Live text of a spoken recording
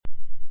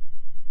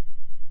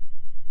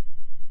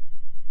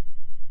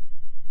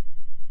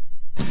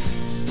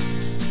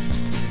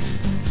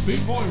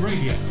Boot Boy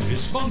Radio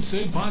is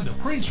sponsored by the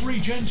Prince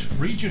Regent,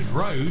 Regent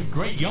Road,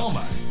 Great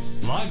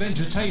Yarmouth. Live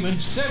entertainment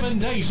 7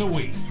 days a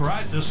week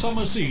throughout the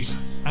summer season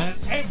and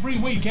every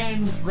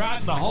weekend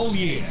throughout the whole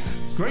year.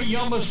 Great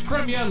Yarmouth's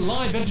premier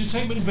live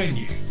entertainment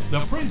venue,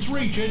 the Prince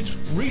Regent,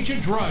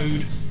 Regent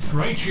Road,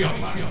 Great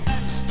Yarmouth.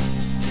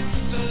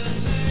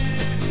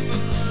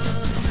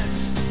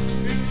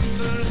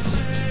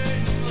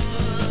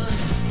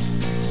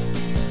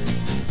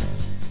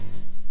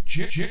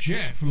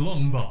 Jeff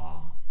Longbar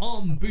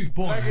on Boot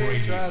Boy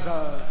Radio.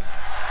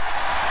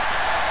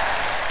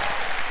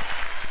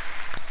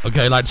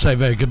 Okay, I'd like to say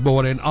very good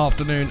morning,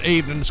 afternoon,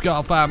 evening,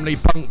 Scar family,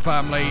 Punk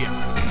family.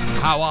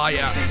 How are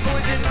ya?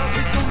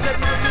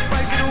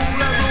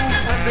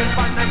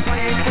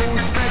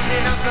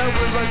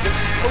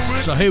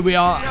 So here we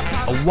are,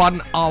 a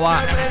 1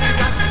 hour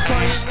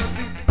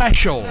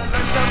special.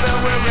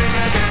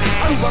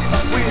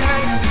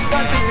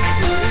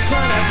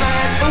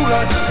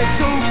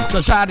 So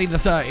Saturday the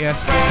 30th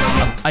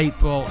of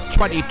April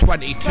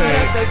 2022,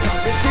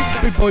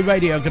 Boot Boy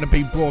Radio are going to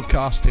be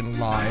broadcasting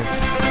live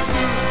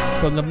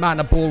from the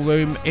Manor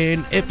Ballroom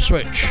in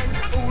Ipswich.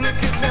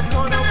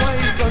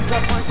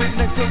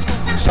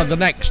 So the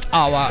next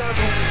hour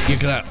you're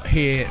going to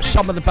hear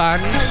some of the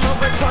bands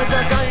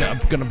that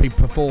are going to be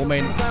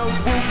performing,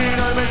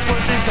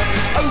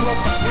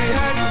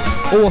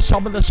 or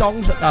some of the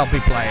songs that they'll be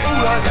playing.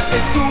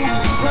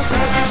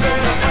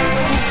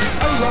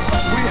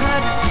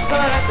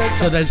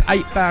 So there's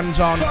 8 bands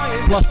on,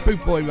 plus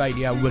Boot Boy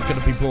Radio. We're going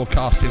to be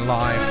broadcasting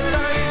live,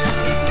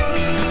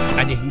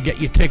 and you can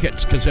get your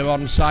tickets because they're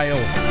on sale.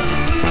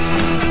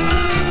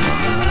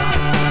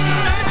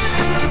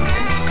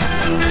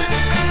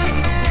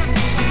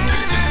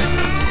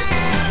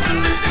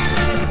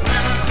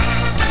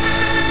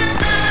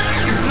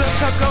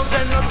 Lots of gold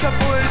and lots of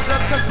boys,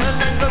 lots of smell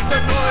and lots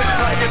of noise.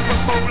 Riding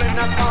from bowling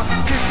up park,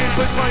 kicking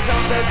push boys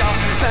on the door.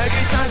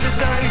 Baggy ties is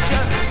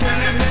nation,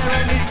 pulling hair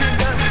and eating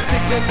down.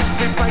 Teacher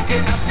can't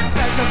breaking up,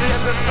 back of the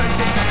ever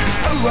breaking up.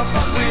 Oh, what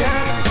we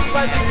had,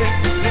 but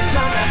it's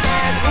on the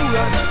head. Oh,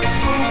 it's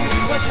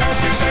smooth, what's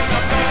happening in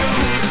my bed?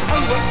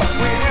 Oh, what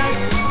we had,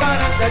 but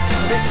at that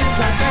time it's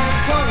inside man,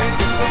 trying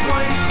different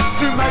ways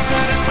to make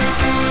better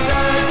pursue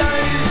the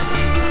days.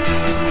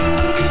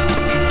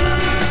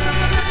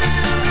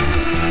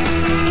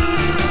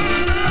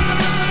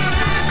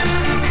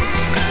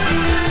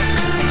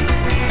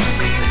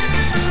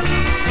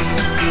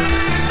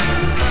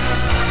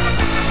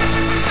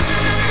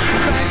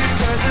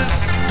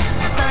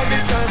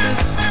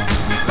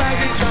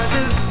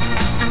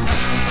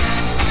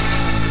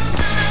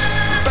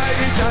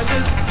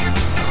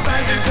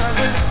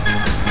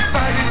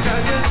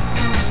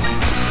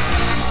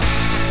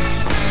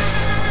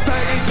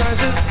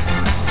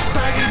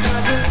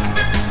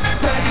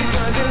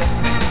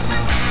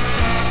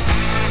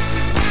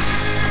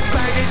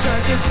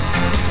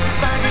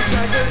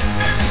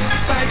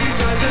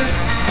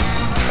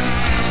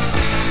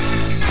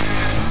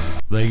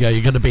 There you go,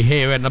 you're going to be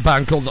hearing a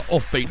band called the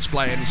Offbeats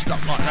playing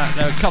stuff like that.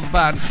 They're a cover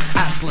band,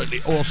 absolutely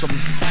awesome.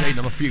 Seen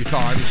them a few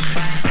times.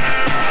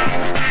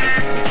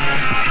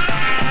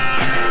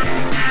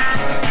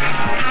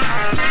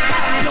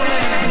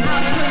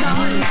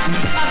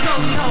 I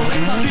don't know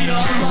if I'll be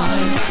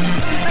alright.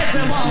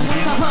 Everyone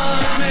wants to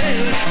hurt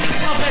me.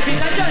 Oh baby,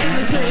 they're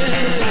jealousy.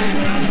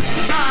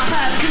 I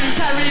have to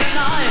carry a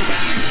knife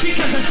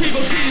because the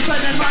people keep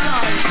turning my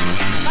life.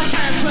 I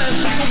can't dress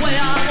just the way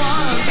I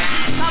want.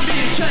 I'm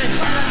being chased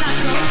by the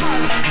natural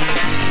hunt.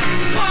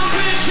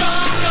 Concrete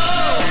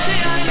jungle,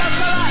 the end of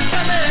the light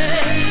to me.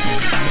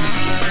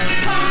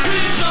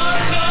 Concrete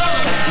jungle,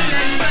 it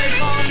ain't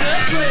safe on the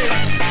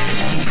streets.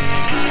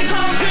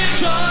 Concrete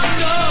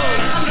jungle,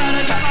 I'm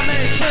gonna get my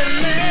mates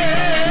with me.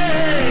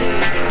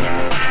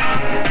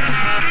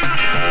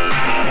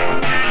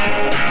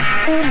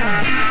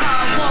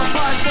 I won't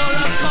fight for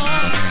a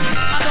cause.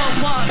 I don't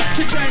want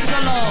to change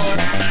the law.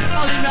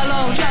 I'll leave me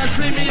alone, just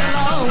leave me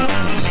alone.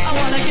 I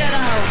wanna get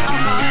out on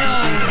my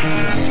own.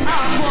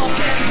 I'm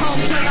walking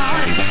home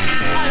tonight.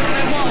 I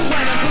only walk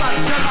when there's lots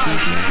of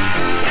lights.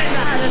 In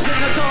the alleys, in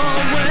the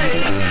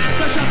doorway,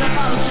 they shove the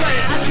bottle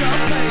straight at your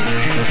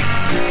face.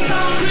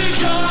 Concrete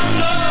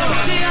jungle,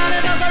 the alley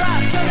doesn't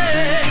right to me.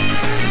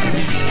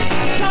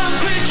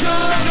 Concrete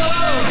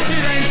jungle,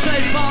 it ain't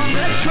safe on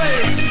the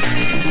streets.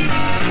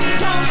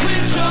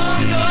 Concrete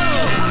jungle,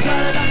 I'm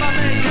glad that my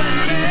mates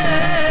with me.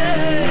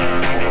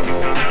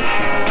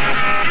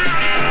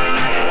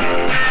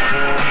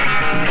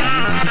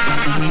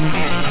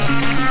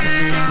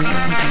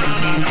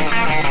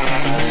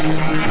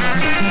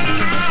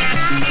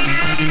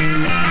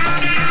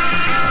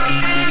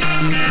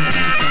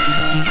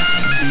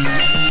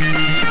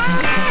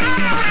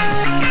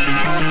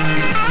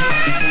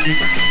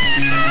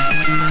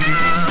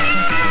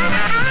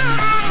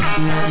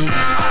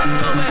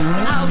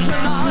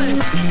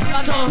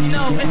 I don't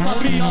know if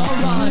I'll be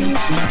alright.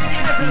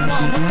 Everyone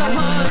wants to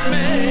hurt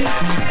me.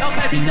 Oh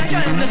baby, they're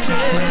jealousy.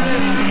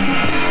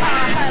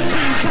 I had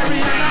to carry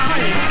a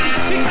knife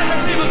because the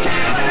people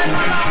keep running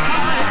my life.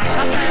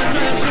 I can't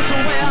dress just the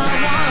way I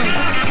want.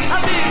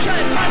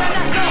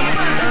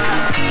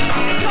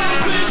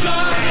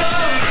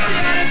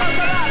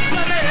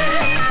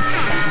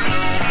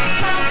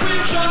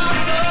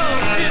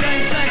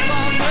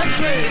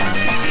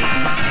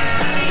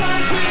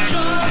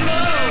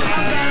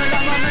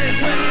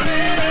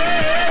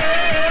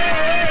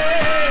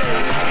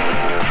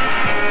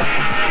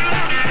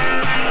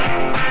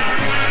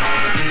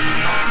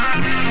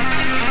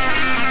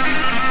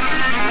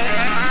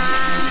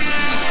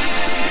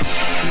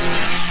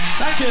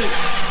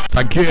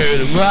 Thank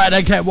you. Right,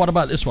 okay, what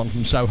about this one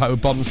from Soho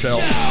Bombshell?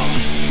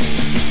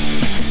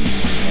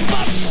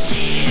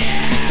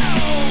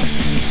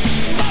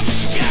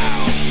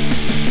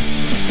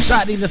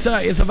 Saturday the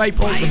 30th of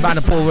April, the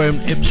Manor Ballroom,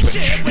 Ipswich.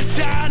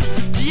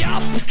 The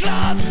upper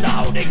class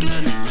old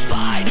England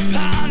by the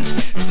pound.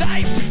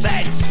 They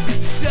perfect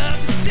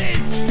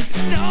services.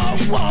 It's not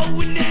what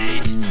we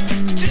need.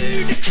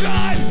 Do the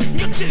crime,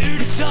 you'll do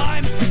the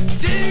time.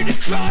 Do the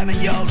crime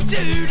and you'll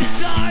do the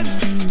time.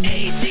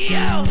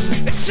 ETL,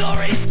 it's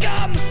Tory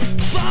scum.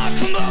 Fuck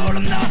them all,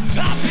 I'm not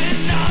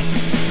having none.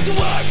 There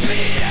won't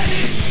be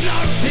any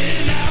snow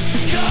in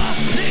Africa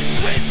this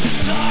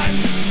Christmas time.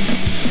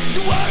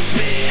 There won't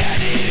be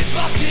any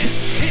buses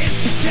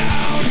into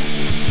town.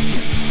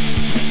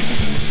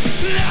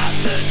 At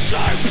the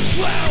stroke of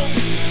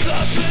 12, the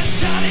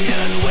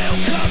battalion will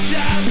come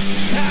down.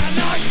 And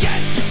I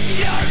guess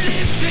the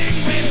only thing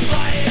we're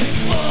fighting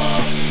for.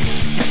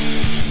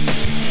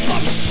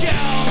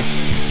 Bombshell,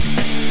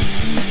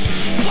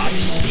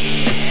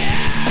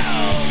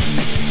 bombshell,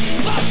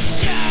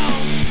 bombshell.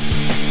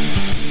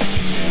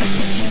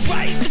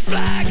 Raise the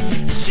flag,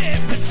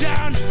 ship it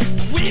down.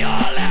 We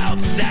all help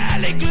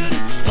sell England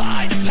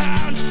by the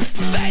pound.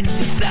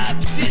 Prevented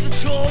services are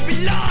Tory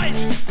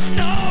lies. It's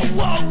not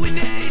what we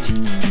need.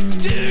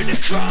 Do the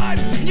crime,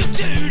 you'll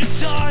do the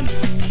time.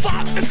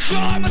 Fuck the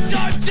crime, I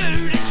don't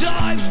do the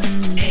time.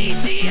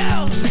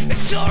 ETL,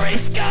 it's Tory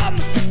scum.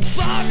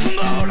 Fuck them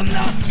all, I'm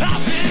not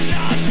having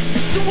none.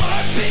 There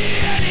won't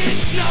be any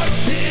snow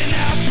in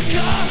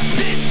Africa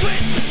this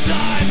Christmas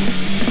time.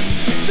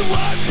 There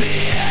won't be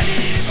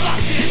any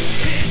buses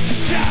into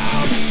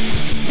town.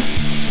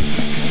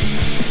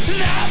 And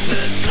at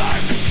the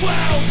stroke of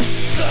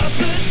 12, the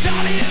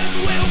battalion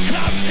will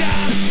come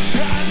down.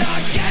 And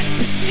I guess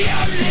the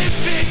only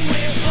thing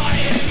we're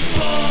fighting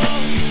for.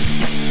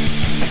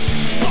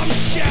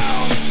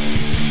 Bombshell,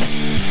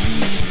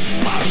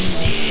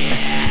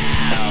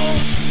 bombshell,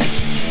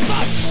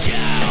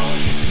 bombshell.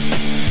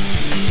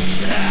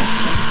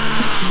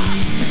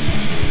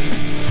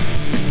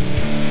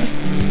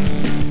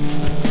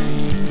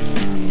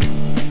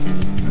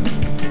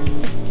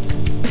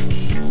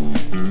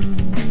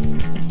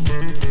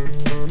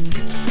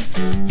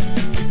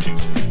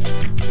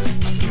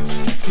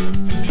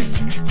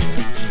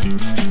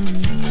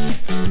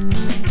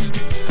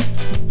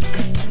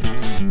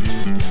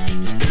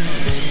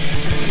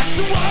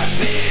 There won't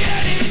be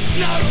any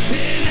snow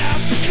in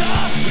Africa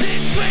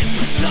this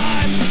Christmas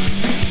time.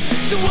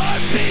 There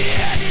won't be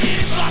any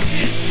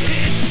buses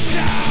into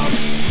town.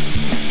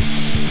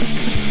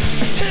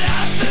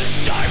 At the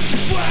stroke of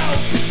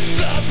 12,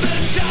 the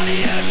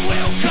battalion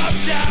will come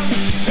down.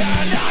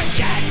 And I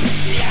guess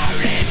the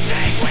only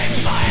thing we're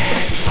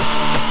fighting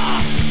for.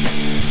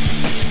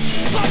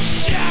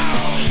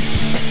 Bombshell,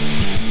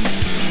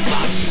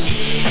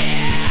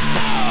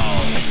 bombshell,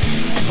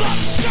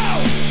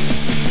 bombshell.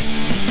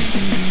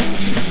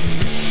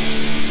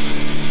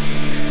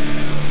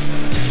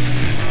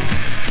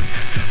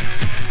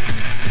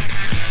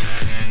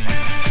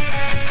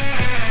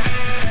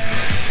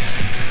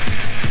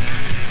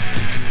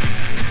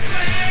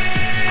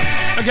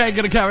 Okay,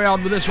 gonna carry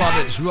on with this one.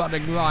 It's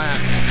Running Riot.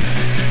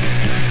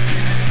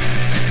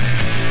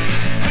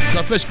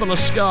 The Fistful of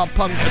Ska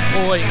Punk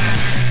and Oi.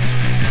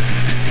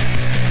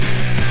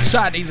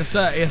 Saturday the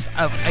 30th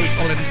of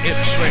April in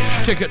Ipswich.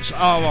 Tickets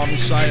are on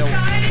sale.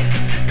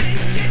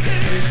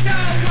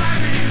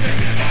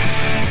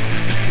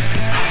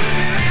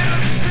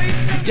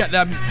 You get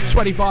them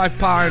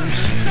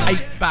 £25,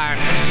 8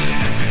 bands.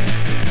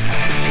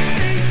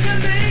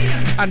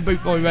 And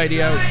Bootboy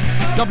Radio.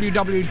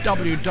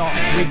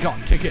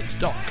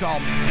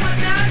 www.wegottickets.com.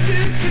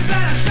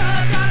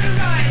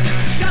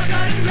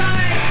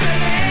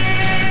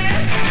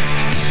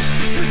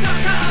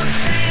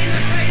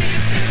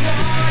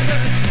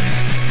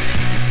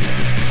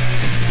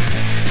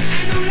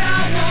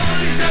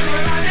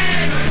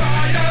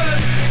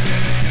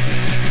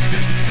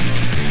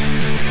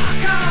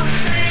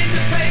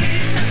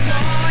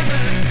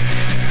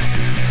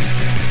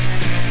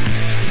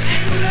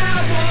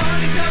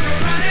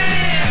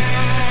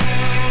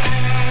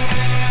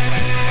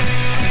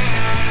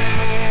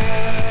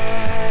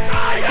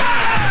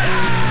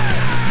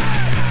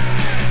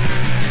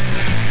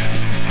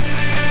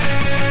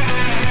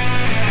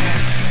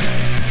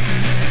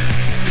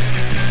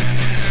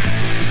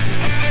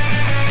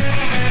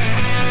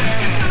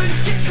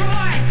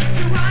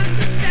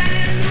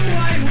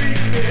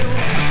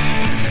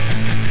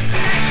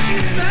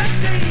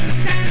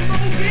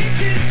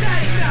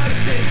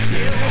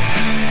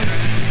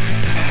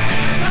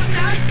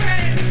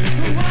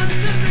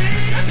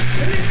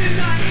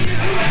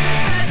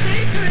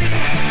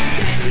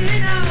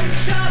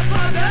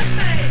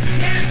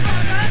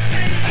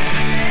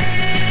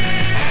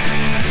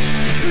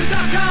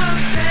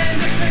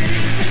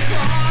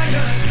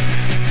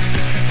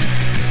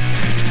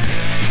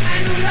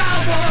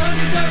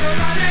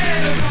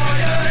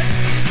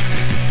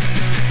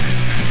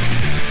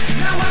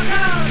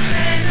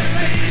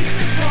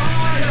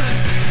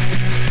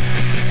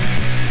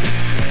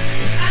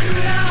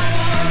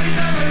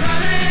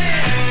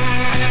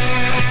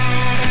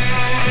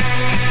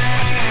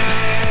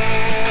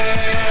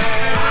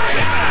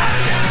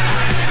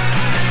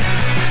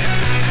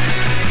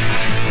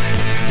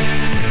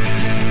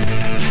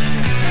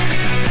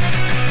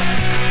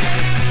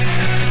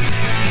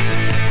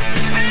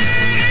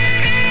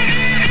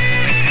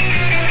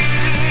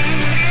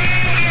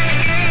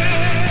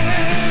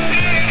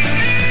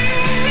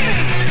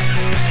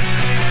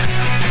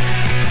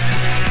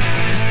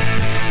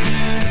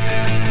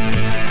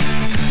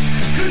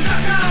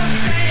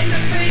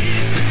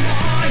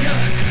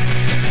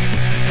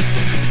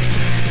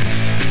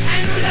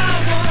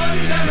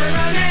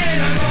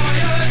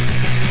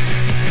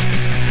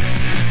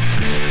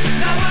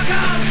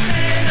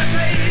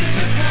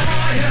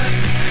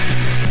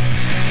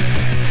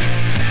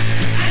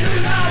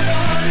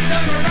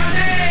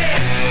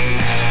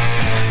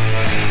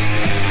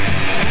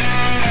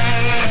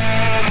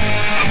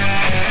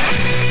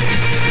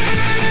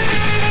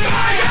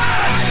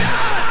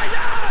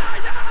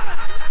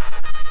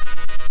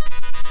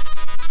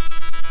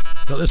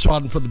 This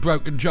one for the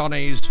Broken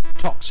Johnnies,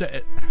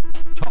 Toxicity.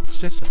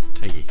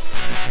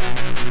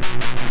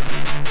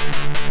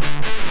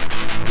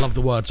 Love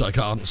the words I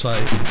can't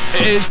say.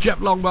 It is Jeff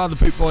Longbar, the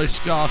Boot Boy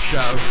Ska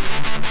Show,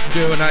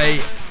 doing a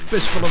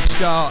fistful of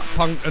ska,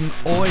 punk and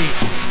oi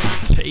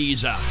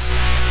teaser.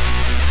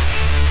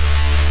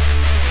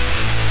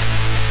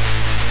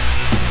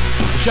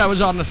 The show is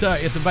on the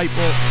 30th of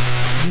April,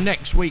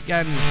 next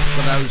weekend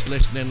for those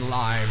listening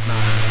live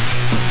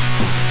now.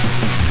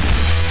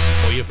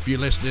 Or if you're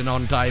listening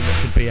on time, it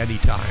could be any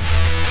time.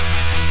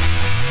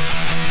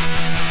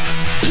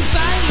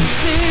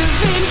 Invasive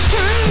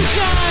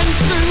intrusion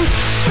through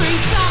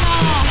streets of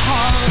our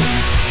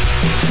homes.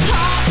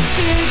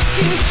 Toxic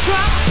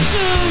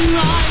destruction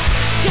right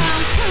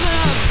down to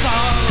the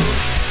bone.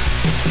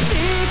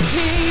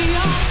 City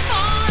on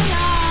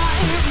fire,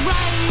 it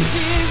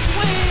rages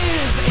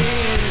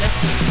within.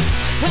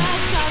 Where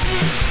does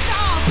it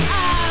stop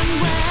and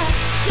where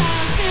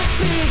does it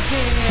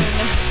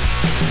begin?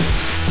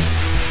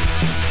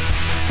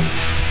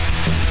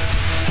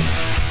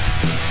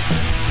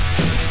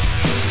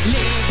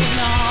 Living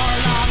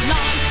all our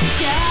lives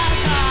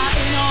together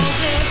in all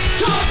this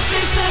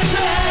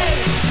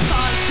toxicity.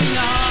 Fighting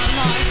our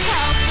life,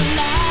 health and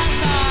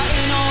leather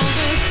in all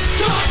this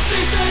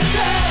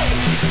toxicity.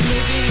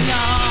 Living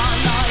our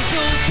lives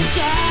all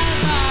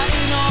together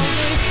in all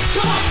this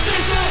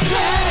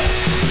toxicity.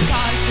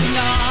 Fighting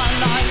our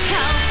life,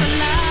 health and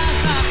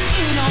leather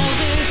in all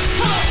this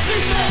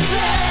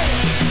toxicity.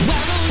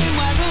 We're rolling,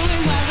 we're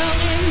rolling, we're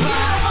rolling,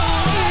 we're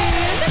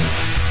rolling.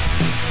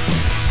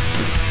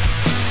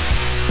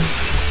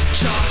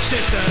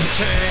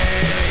 Toxicity,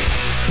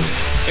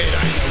 it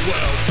ain't the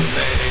world for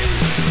me.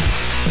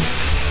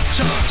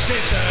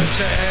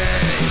 Toxicity,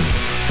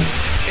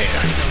 it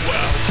ain't the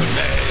world for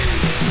me.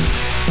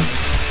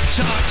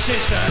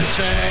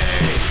 Toxicity,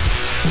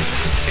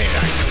 it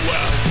ain't the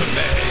world for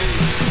me.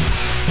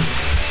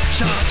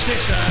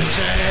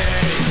 Toxicity,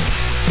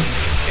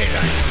 it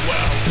ain't the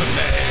world for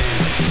me.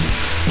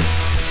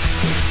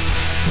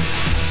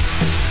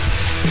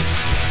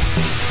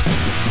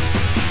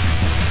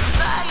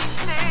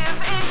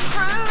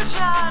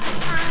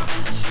 Through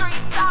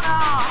streets of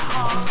our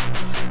homes.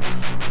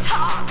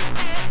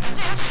 Toxic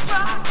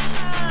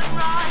destruction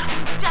right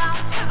down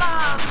to the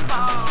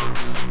bone.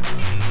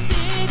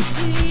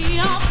 City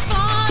on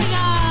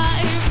fire,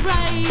 it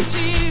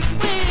rages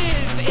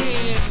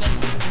within.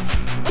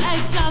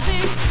 Where does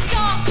it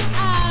stop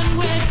and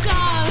where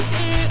does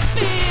it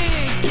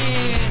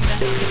begin?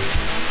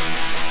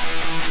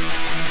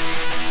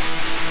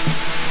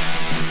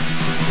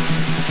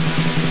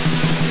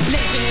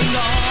 Living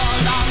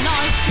all our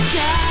lives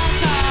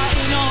together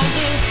in all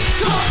this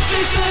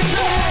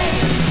toxicity.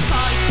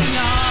 Fighting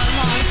our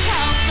life,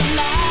 health and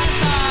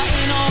leather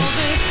in all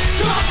this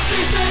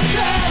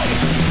toxicity.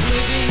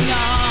 Living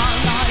our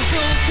lives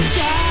all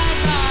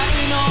together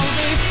in all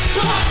this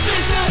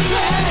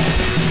toxicity.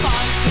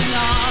 Fighting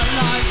our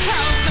life,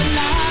 health and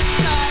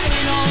leather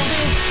in all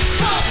this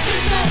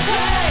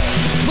toxicity.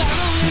 We're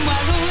rolling,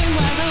 we're rolling,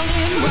 we're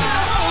rolling,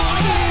 we're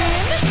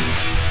rolling.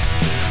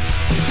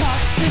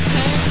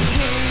 Toxicity.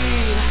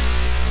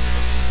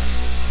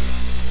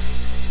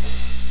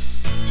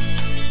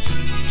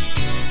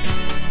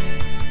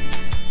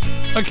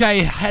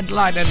 Okay,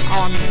 headlining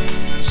on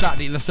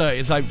Saturday the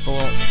 30th April,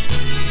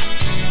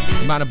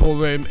 the Manor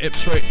Ballroom,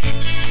 Ipswich,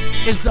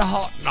 is the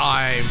Hot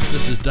Knives.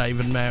 This is Dave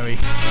and Mary.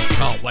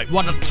 Oh wait,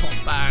 what a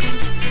top band.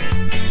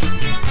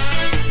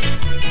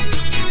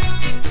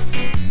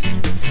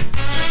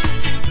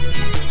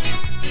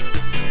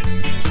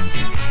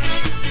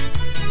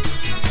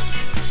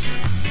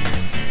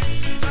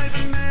 Dave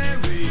and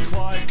Mary,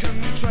 quite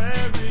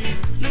contrary,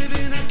 live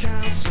in a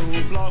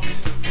council block.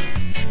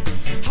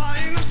 High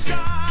in the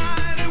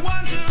sky, they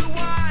wonder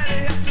why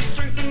they have to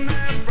strengthen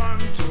their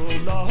frontal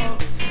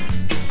lock.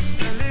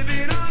 They're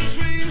living on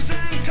dreams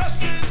and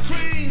custard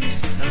creams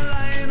and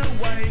laying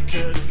awake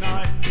at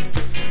night.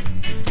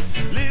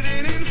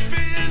 Living in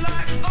fear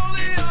like all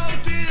the old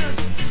dears,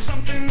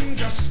 something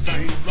just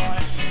ain't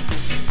right.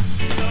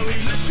 Though he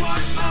looks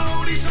quite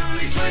old, he's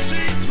only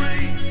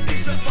 23.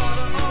 He's the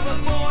father of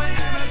a boy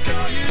and a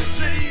girl, you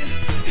see.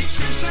 He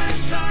screams and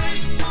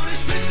sighs on his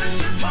pittance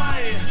to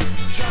pay,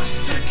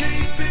 just to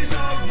keep his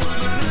old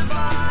woman at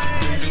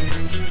bay.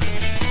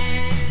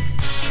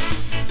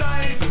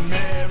 Dave and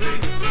Mary,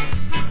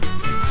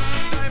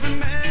 Dave and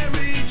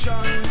Mary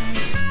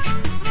Jones.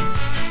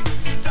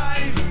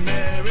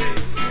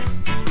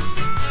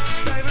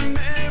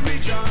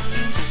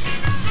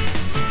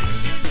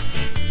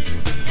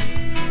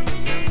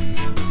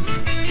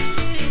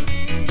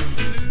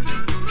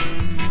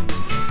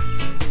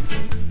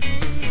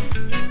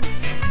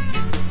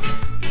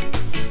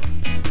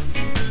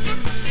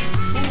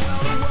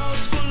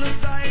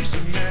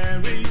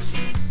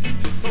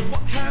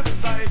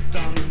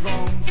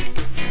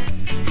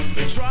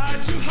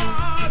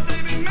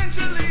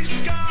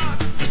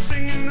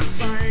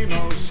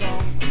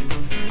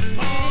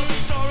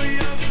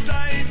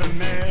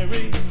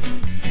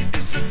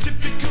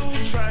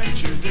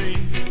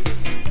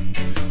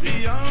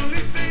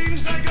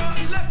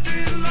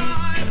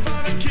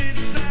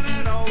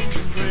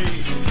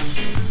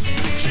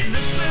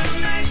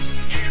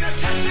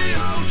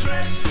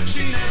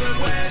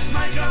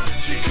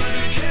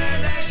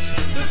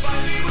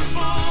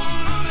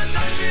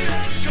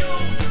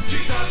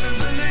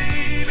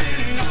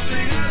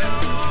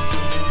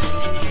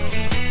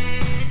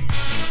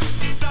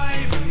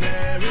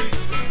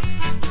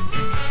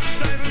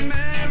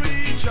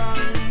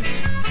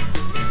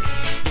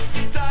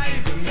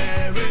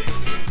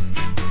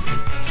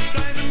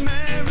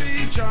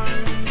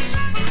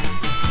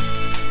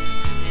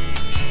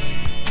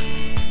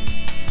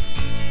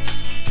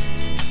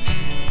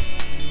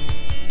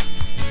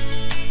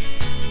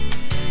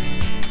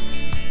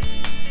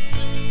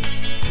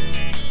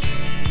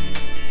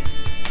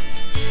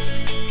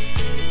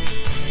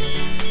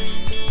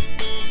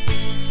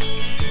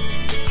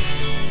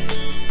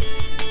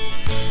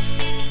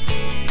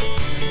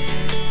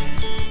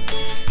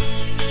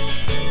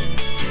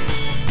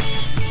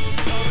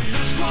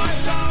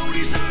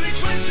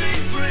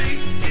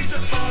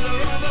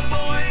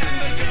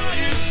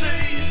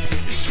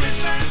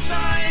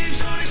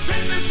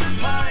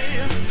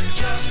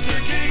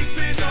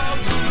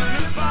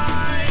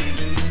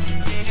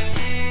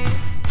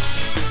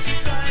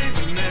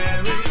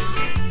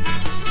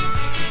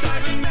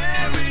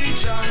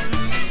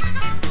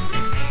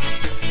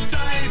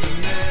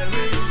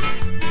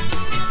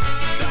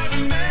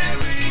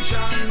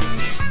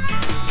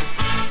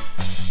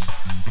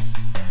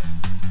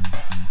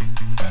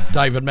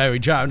 David Mary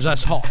Jones,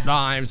 that's Hot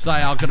Knives.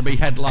 They are going to be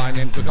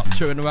headlining. We've got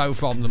 2 in a row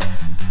from them.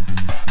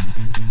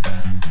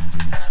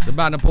 The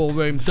Manor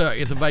Ballroom,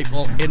 30th of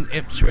April in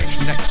Ipswich,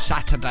 next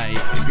Saturday,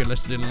 if you're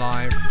listening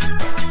live.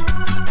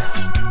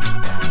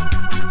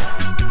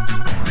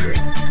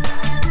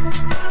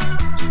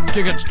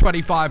 Tickets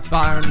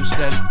 £25,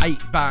 there's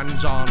 8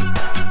 bands on.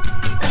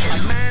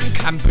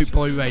 And Boot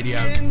Boy Radio.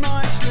 In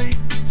my sleep,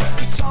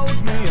 he told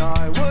me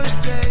I was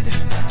dead.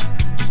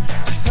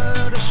 I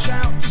heard a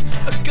shout,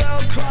 a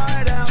girl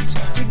cried out,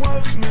 and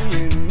woke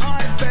me in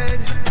my bed.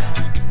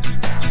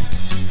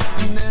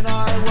 And then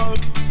I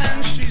woke,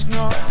 and she's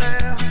not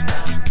there.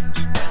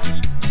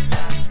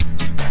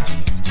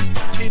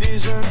 It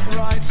isn't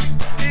right,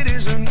 it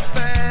isn't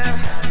fair.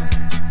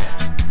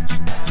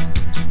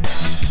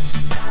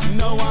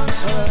 No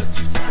one's hurt,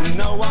 and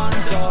no one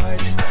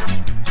died.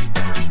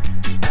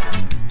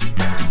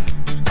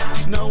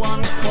 No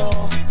one's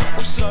poor,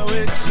 or so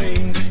it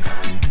seemed.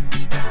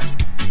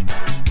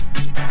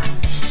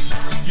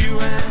 You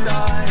and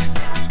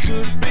I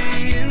could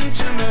be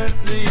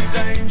intimately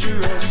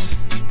dangerous.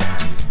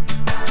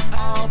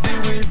 I'll be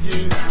with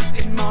you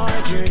in my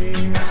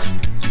dreams.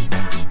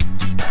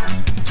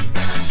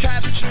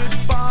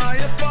 Captured by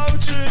a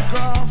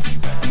photograph,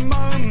 a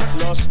moment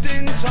lost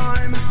in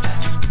time.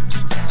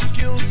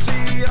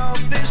 Guilty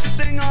of this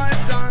thing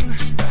I've done,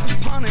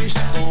 punished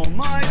for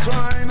my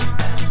crime.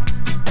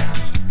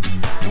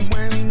 And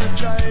when the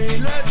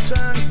jailer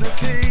turns the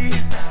key,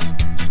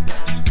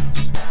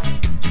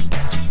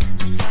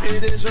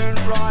 it isn't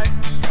right,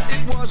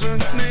 it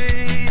wasn't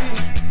me.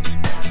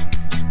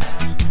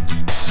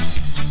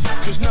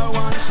 'Cause no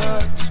one's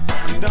hurt,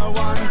 no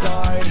one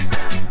died.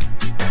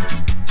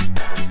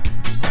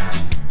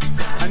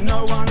 And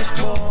no one's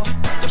poor,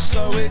 or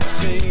so it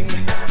seemed.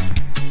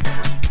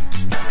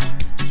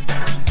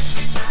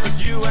 But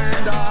you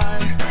and I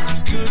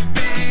could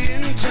be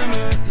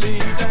intimately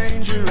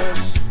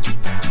dangerous.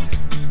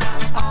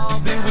 I'll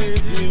be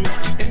with you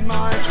in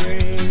my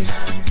dreams.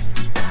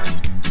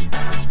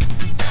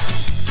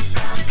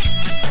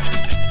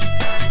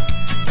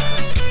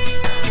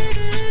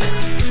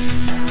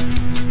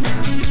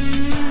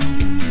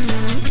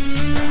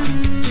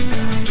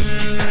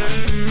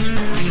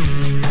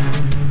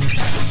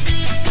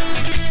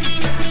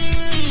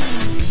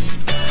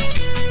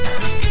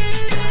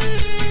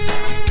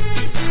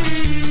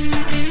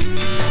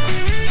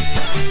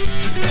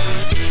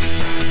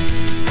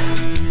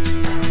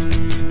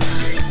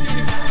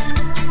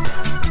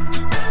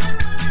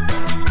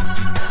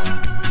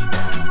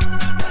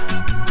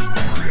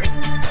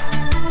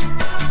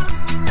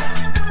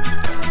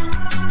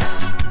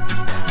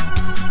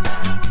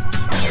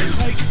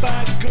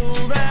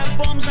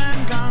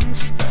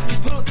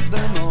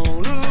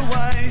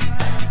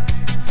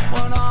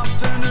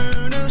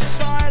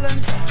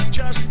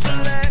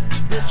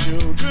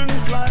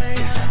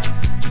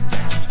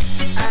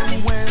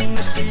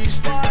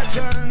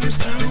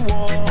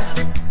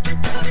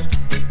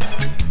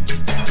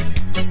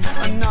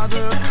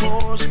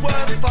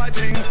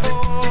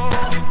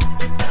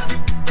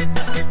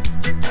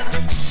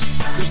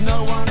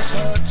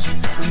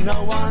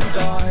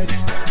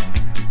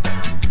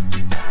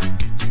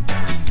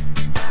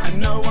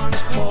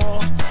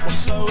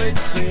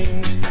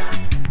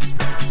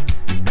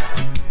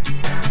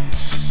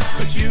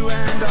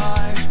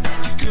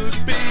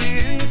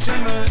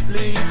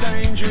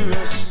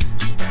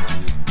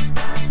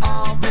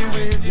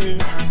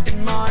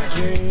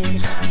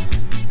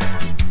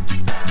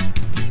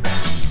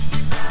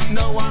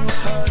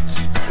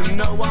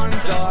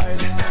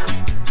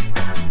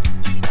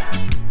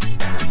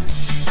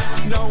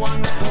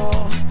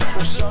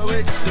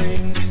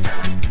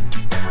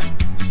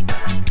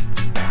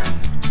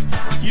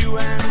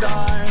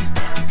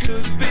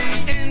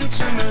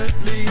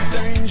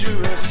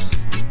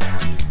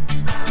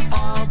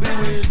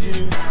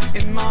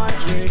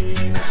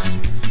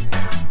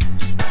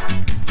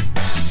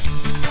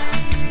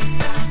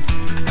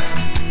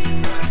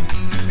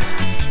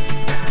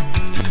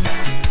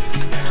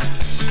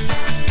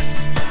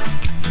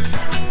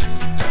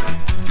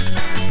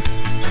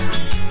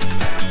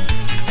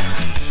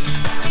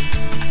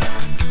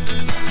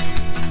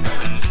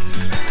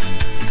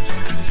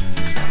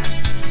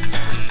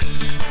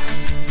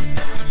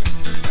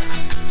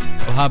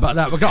 How about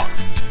that? We've got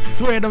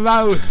 3 in a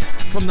row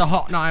from the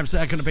Hot Knives.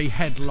 They're going to be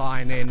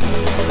headlining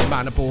the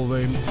Manor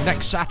Ballroom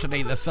next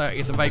Saturday, the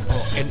 30th of April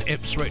in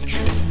Ipswich.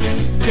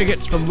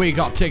 Tickets from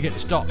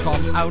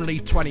WeGotTickets.com, only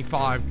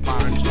 £25.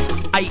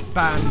 8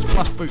 bands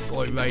plus Boot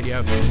Boy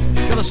Radio.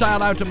 Gonna say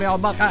hello to me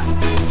old mucker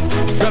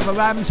Trevor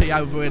Ramsey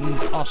over in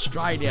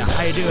Australia.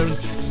 How you doing?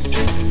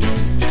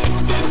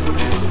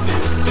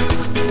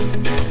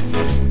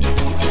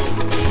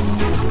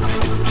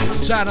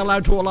 Saying hello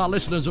to all our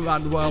listeners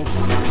around the world.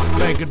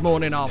 Very good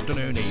morning,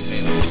 afternoon,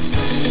 evening.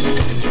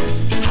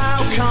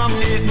 How come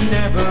it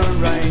never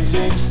rains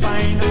in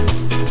Spain?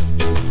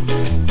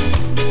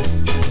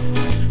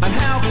 And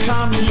how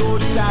come your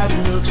dad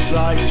looks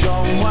like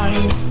John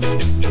Wayne?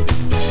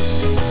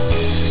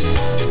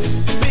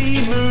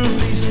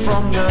 B-movies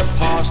from the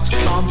past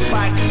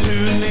back to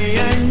me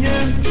and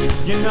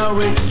you know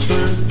it's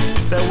true.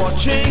 They're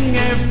watching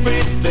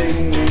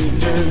everything we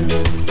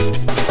do.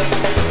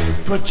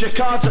 Put your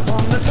cards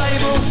upon the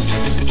table,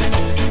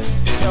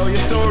 tell your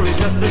stories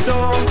at the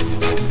door.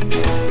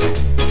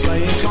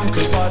 Playing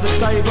conkers by the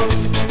stable,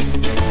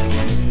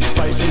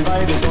 Space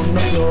Invaders on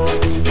the floor.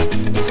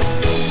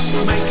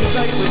 Make a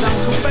date with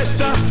Uncle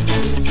Fester,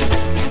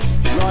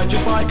 ride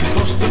your bike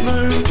across the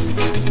moon.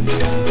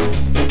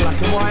 In black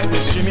and white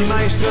with Jimmy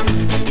Mason,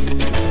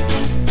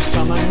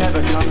 summer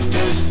never comes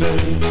too soon.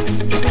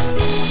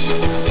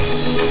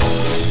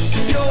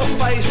 Your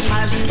face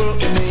has put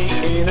me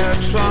in a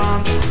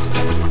trance,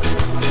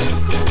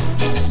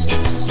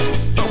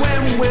 but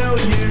when will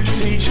you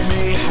teach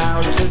me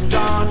how to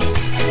dance?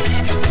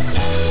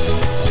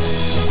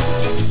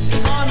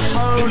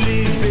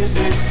 Unholy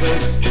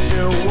visitors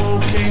still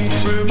walking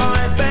through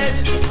my bed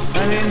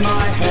and in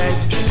my head,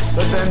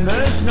 but then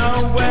there's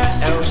nowhere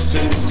else to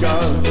go.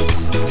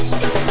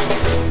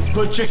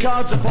 Put your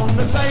cards upon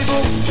the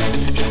table,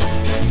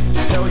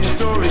 tell your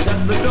stories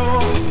at the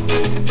door.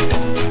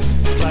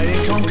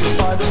 Playing conkers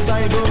by the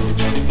stable,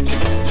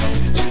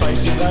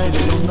 Space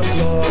Invaders on the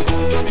floor.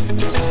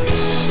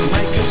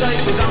 Make a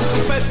date with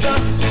Uncle Fester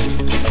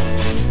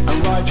and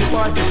ride your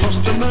bike across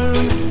the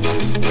moon.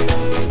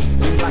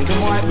 In black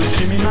and white with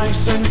Jimmy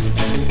Mason,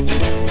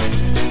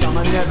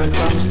 summer never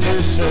comes too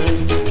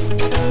soon.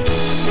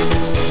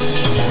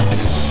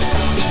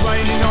 It's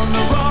raining on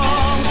the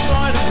wrong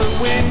side of the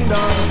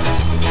window.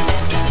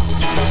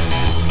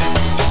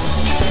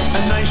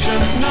 A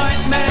nation's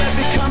nightmare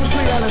becomes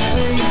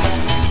reality.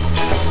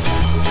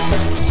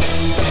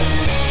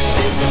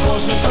 If it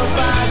wasn't for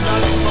bad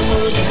luck, I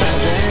wouldn't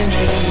have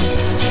any.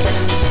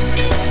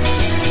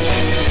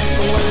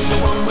 Where's the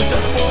one with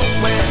the fork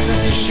when the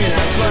dish in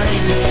our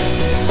gravy?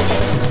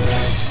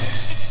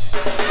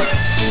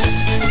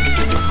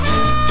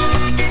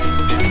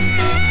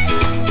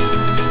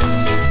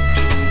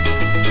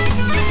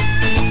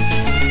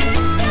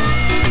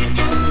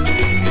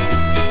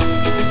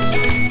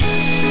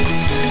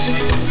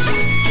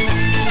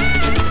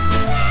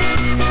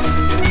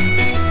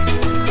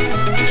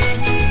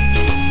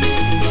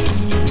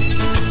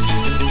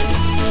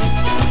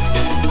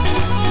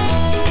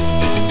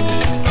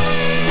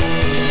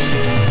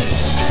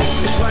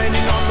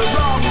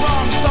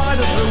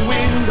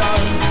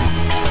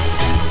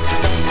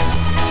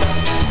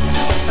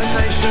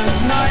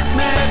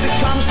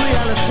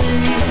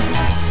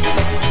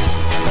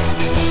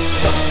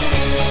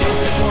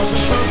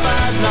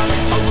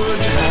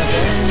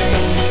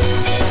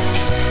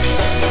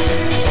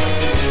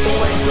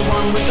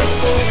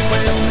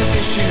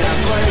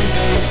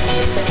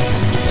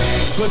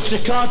 Put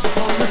your cards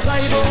upon the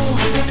table,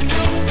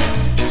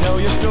 tell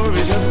your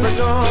stories at the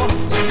door.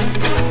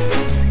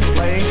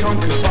 Playing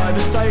conkers by the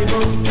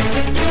stable,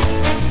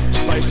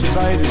 Space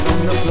Invaders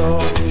on the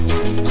floor.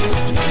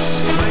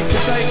 Make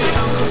a date with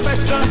Uncle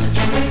Fester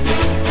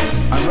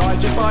and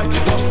ride your bike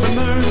across the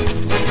moon.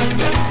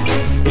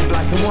 In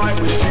black and white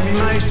with Jimmy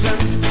Mason,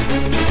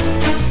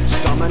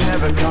 summer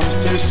never comes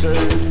too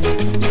soon.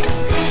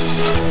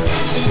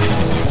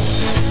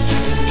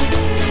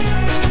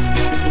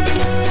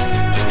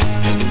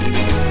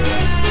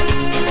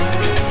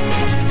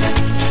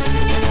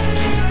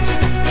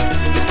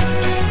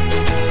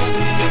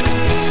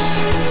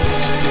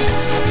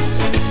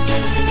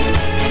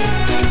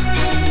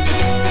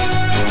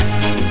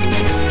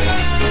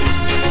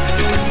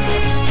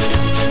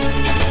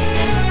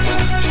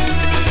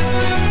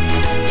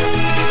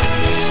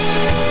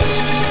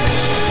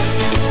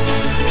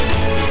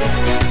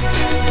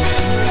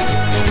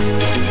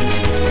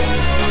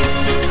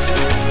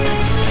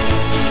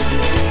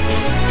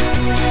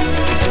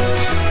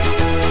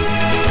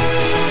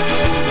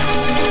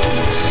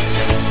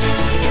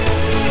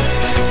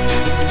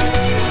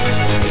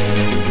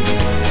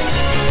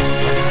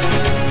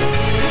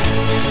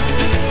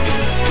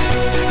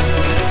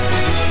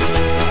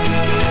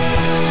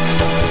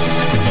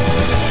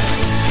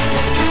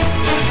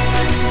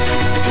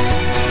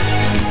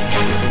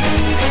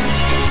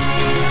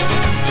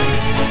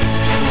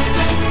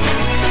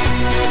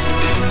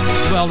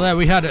 There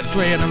we had it,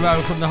 3 in a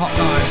row from the Hot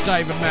Knives,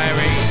 Dave and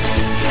Mary,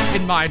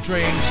 In My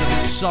Dreams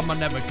and Summer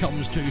Never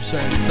Comes Too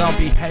Soon. They'll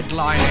be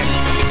headlining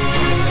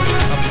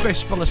a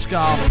fistful of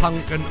ska,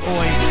 punk and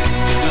oi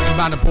at the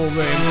Manor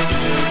Ballroom,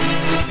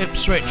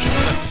 Ipswich,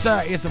 the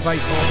 30th of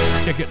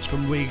April. Tickets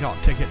from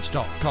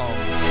WeGotTickets.com.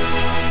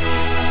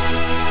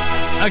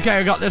 Okay,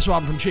 I got this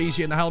one from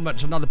Cheesy and the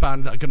Helmets, another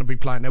band that are going to be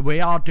playing there.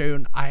 We are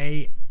doing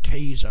a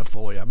teaser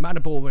for you, Manor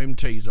Ballroom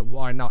teaser.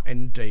 Why not,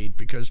 indeed?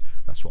 Because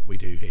that's what we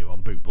do here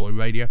on Bootboy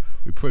Radio.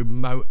 We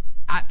promote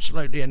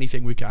absolutely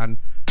anything we can.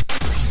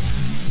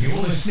 You're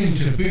listening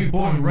to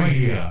Bootboy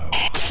Radio.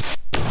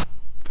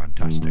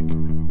 Fantastic.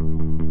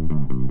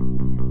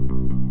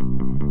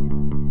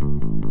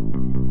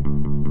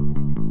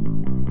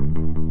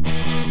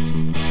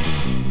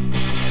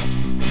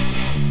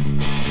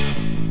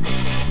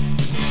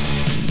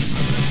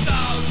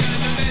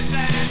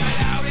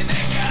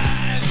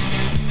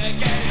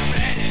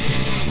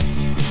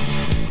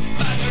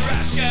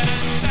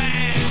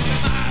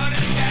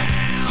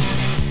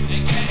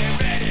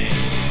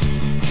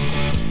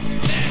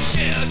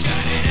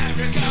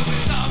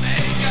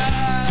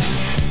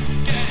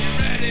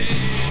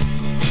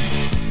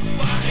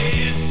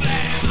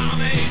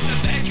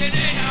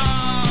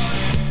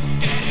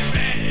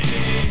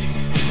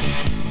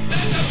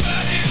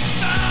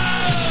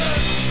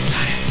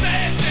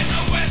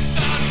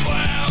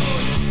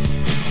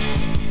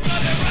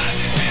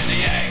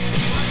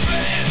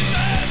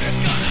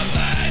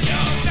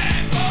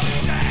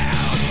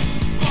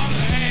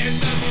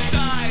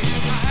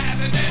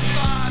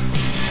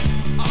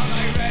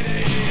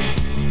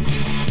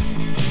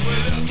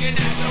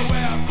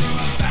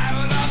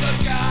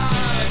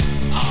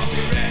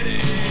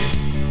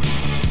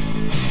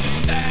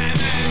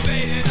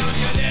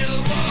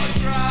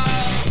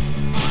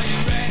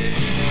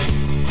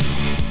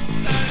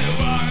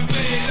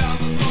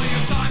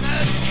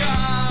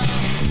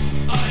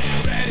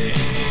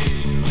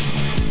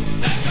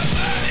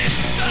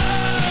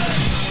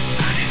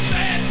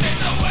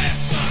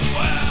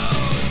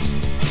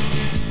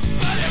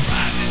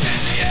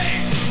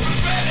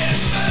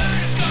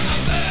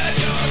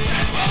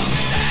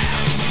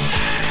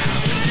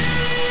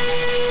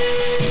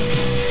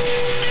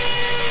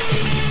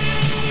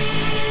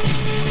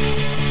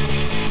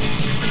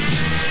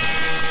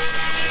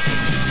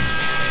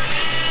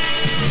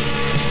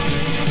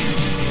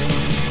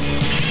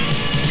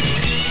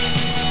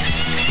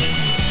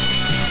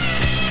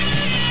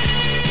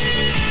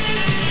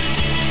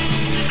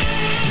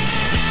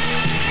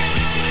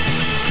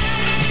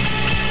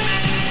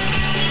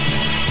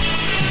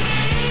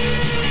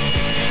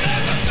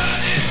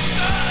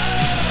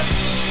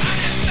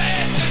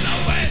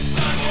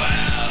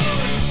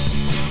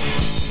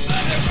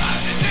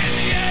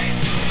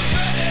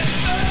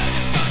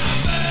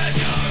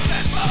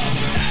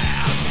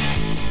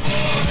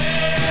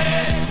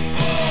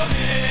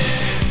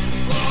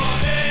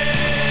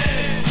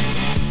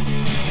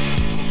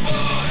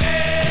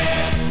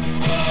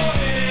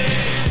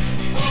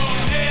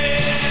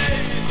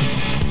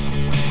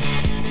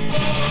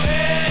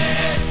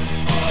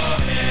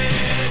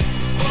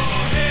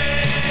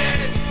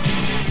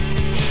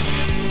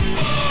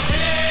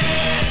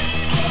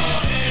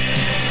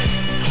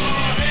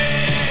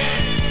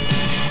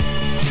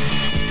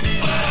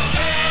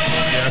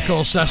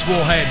 course, that's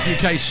Warhead,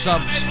 UK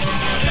subs.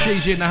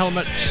 Cheesy in the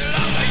Helmets.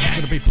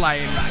 Going to be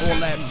playing all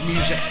their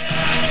music,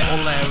 all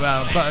their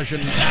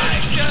versions.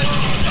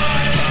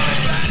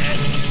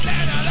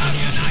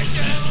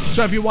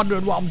 So if you're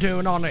wondering what I'm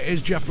doing on it,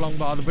 is Jeff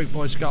Longbar, the Big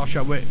Boy Ska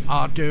Show. We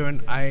are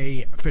doing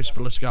a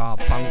Fistful of Ska,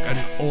 Punk and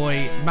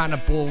Oi,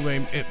 Manor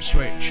Ballroom,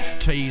 Ipswich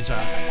teaser.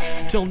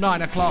 Till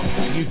 9 o'clock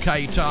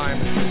UK time.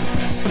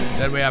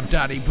 Then we have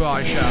Daddy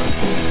Bry Show.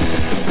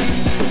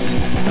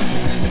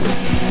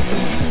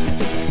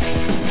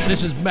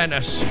 This is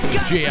Menace,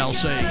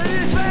 GLC.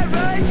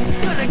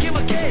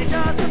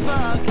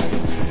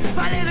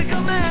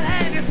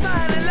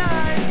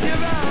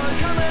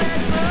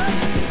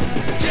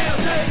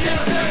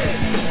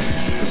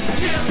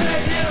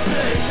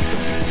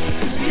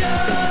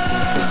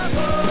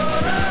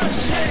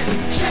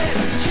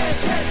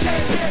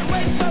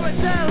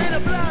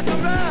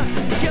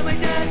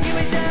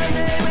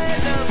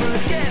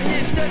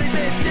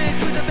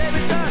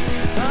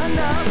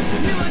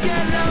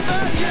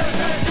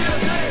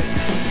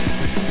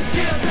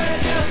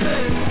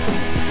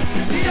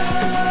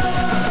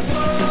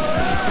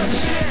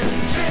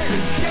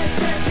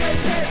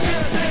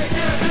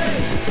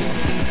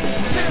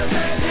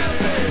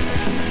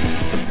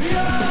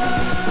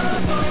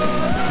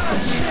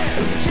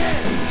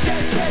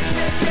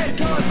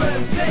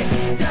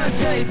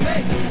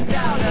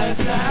 Down the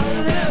south,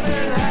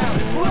 living hell.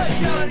 What's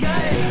your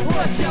name?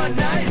 What's your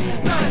name?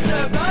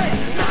 Masturbate,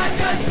 not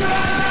just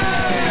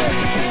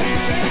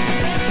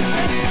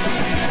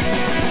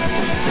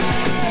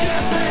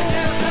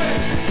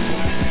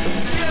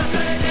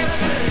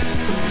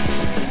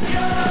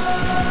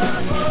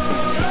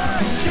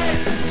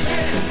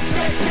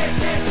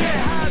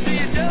how do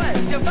you do it?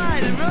 You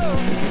find a room,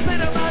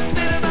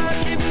 split 'em out,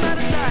 keep 'em out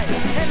of sight.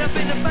 End up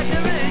in the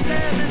factories,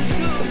 and in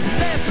school.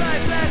 Left,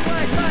 right, black,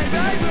 white, right,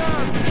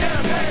 wrong.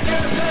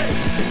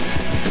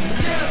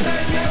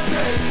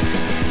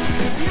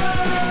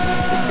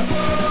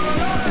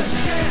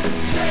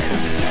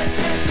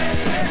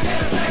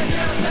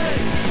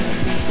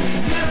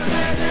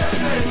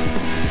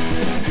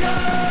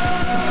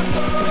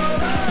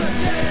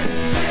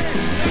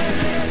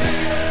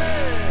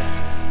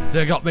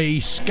 They got me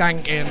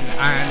skanking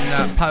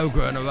and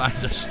pogering around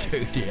the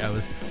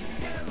studio.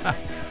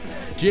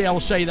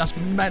 GLC, that's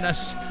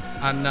Menace,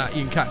 and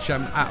you can catch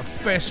them at a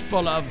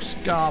Fistful of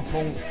Ska,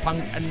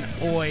 Punk and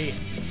Oi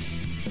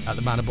at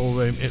the Manor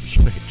Ballroom,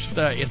 Ipswich,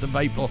 30th of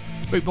April.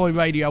 Boot Boy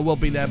Radio will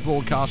be there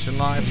broadcasting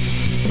live.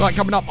 Right,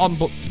 coming up on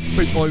Boot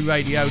Boy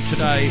Radio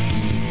today,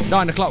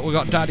 9 o'clock we've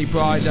got Daddy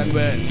Bride, then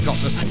we've got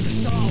the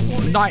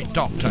Night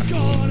Doctor.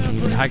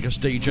 Haggis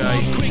DJ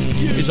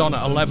is on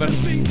at 11.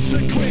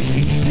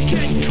 You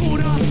get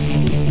caught up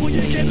or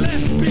you get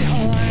left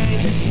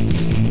behind.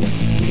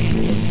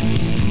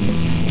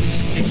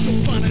 It's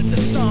all fun at the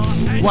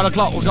start. 1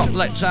 o'clock we've got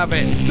Let's Have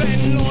It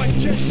Then life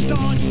just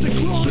starts to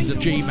grind with the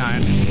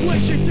G-Man.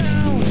 Weighs you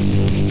down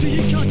till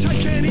you can't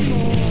take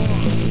anymore.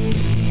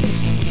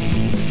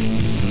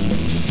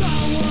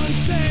 Someone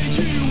said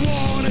you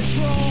wanna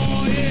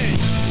try it.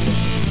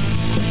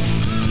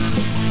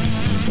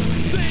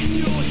 Then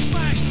you're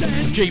smashed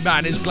and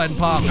G-Man is Glenn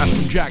Park, that's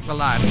from Jack the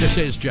Lad. This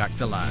is Jack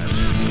the Lad.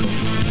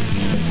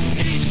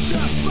 it's a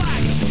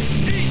fact.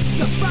 It's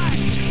a fact.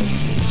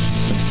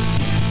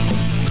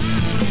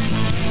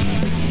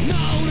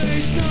 No,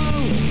 there's no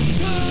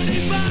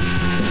turning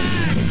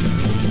back.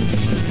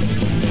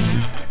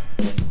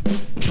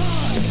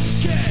 Can't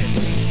get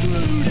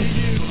through to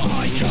you.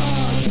 I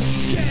can't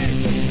get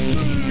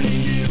through to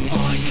you.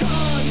 I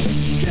can't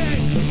get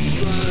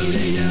through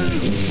to you.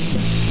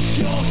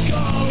 You're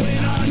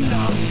going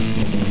under.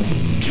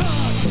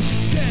 Can't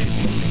get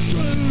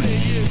through to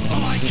you.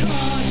 I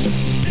can't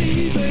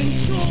even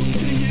talk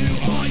to you.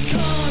 I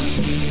can't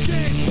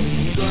get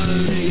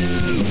through to you.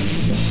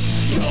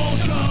 You're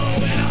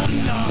going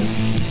under.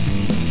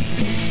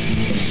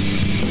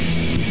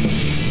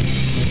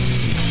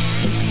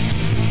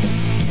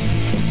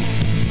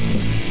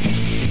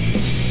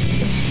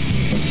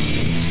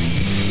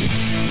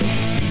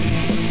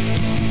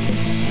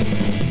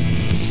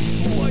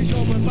 Always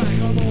on my back,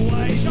 I'm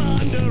always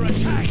under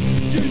attack.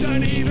 You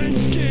don't even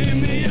give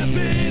me a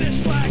bit of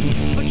slack.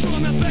 I try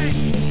my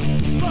best,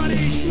 but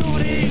it's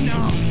not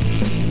enough.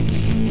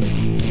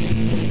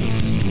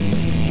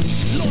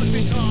 Life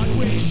is hard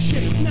with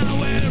shit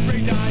now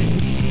every day.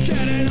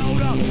 Getting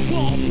older,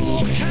 what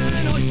more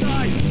can I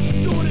say?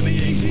 Thought it'd be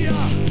easier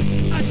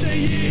as the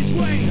years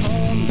went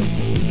on.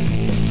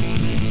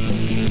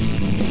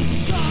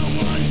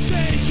 Someone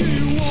said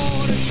you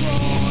wanna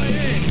try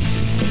it.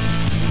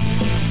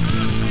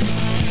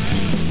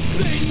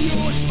 Then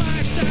you're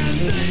smashed and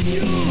then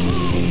you're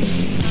hooked.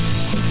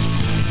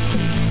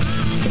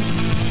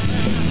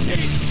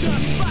 It's a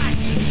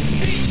fact.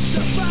 It's a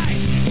fact.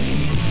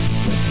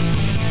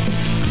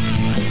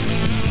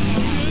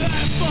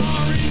 That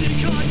far in you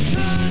can't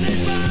turn it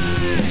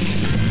back.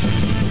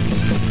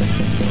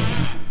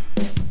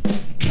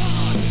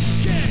 Can't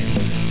get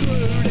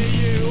through to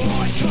you.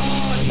 I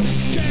can't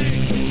get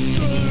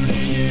through to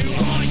you.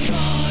 I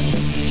can't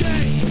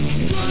get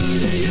through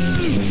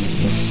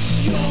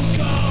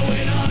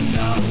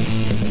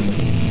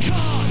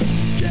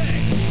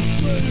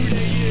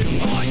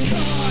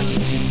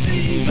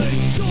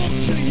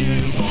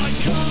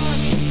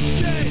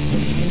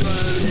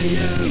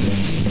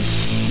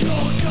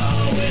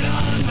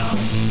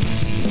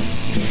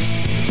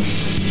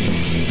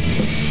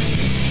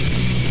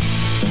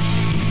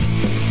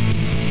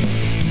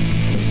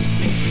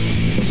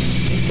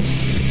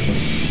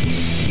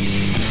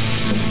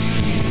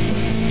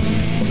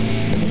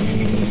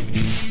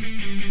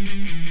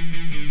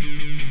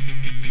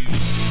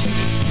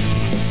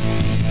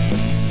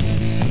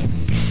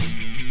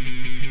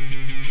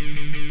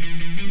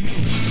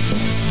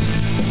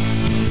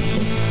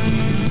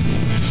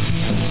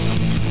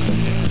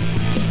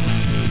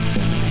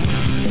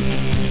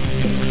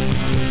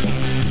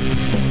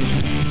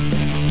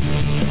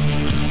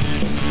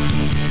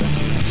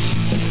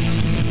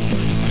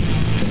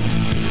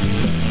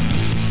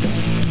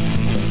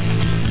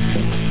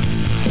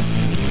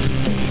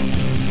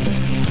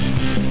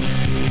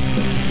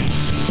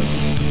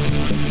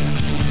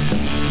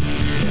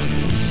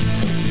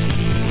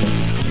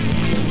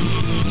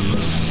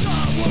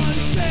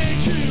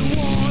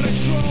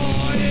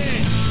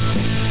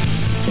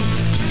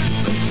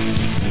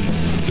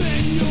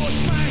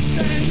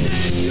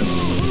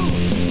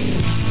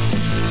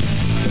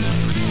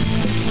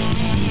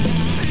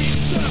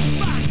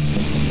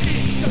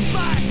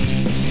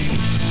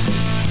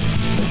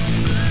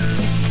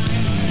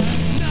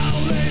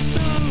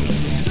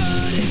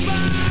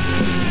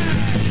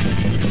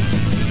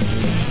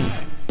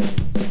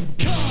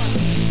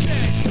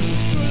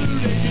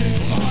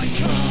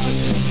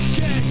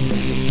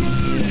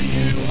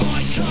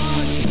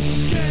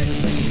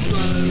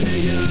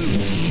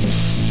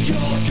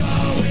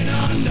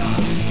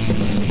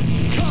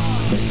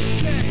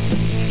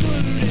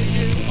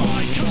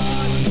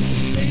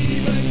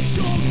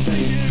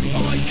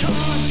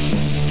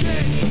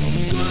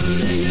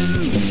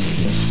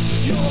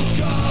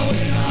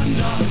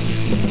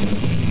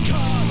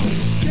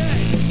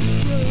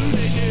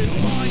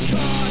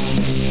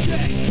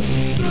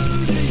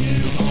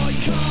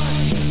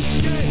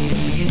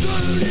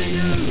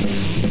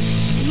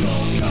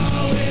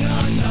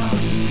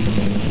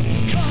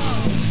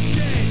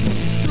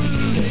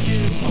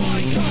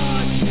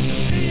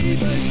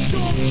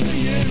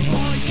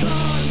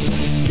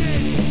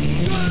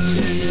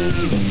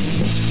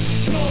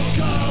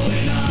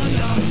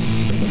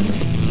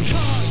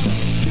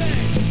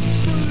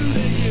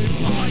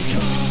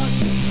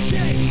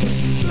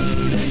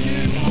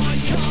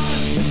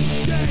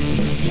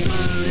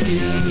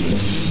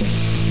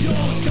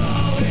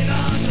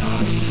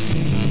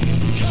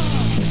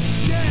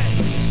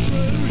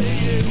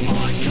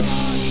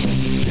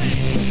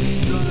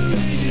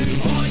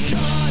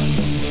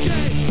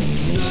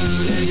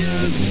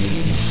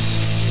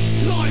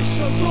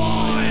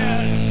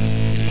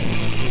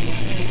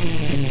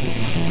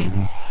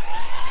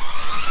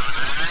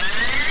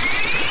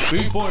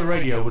Bootboy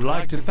Radio would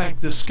like to thank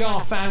the Ska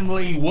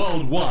family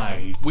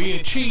worldwide. We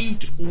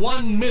achieved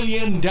 1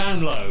 million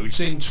downloads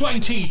in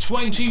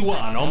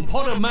 2021 on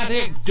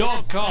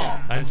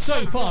Podomatic.com. And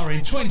so far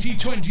in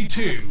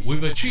 2022,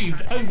 we've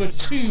achieved over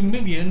 2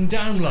 million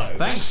downloads.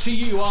 Thanks to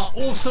you, our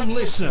awesome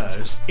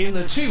listeners, in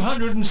the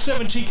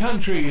 270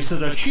 countries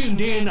that are tuned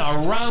in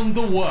around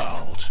the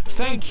world.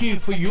 Thank you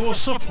for your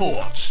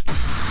support.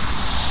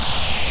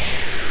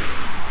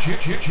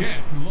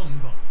 Jeff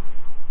Lumbar.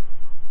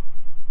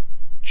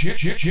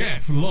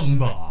 Jeff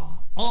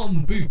Lumbar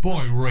on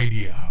Bootboy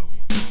Radio.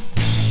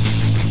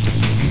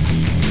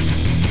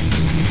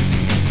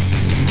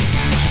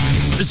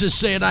 This is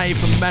CNA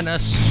from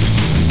Menace.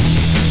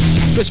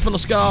 Fistful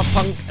of Ska,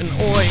 Punk and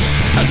Oi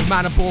at the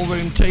Manor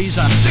Ballroom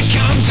teaser. There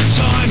comes a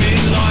time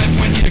in life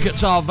when you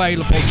Tickets are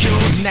available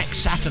next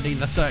Saturday,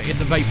 the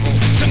 30th of April.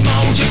 to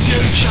mold your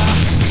future.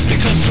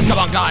 Because Come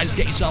on, guys,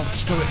 get yourself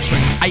to it.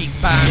 8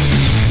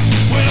 bands.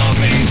 when I've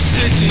been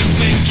sitting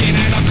thinking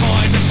and I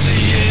kind of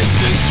see it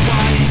this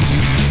way,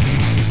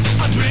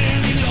 I'd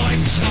really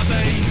like to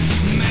be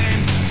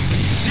man.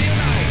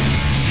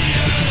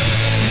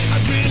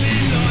 I'd really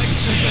like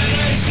to be.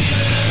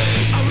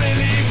 I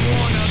really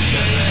wanna be.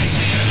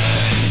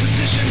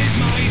 Position is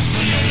made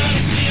for me.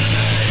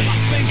 I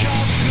think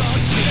I've got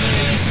to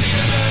be.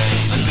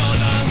 And I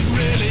don't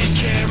really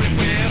care if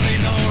we're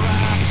in or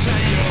out of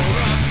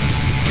Europe.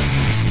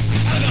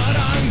 And I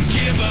don't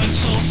give a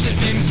toss if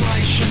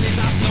inflation is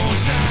up nor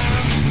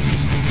down.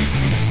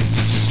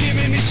 Just give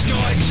me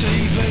Sky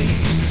TV.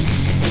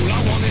 All I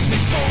want is me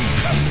phone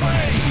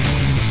free.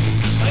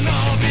 And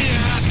I'll be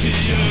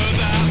happier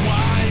that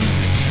way.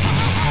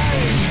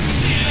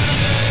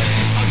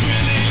 I'd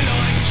really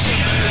like to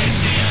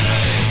be.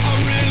 I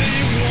really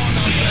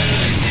wanna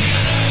be.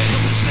 The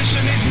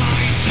position is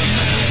made for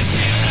me.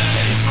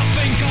 I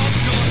think I've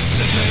got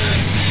to be.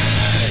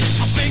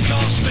 I think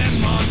I'll spend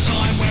my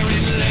time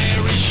wearing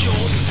Larry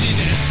shorts in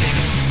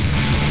Essex.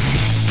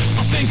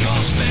 I think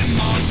I'll spend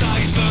my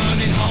days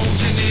burning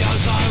holes in the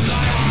ozone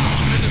layer.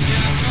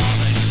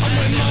 And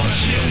when my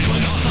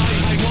children say,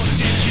 hey, what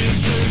did you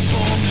do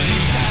for me,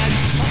 Dad?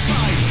 I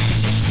say,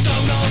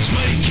 don't ask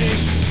me, kid,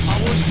 I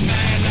was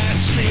man at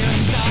C&A.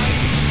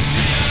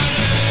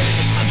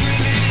 I'd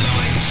really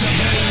like to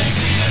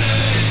be.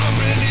 I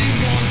really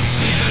want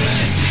to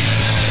be.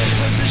 The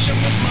position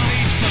was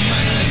made for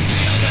me.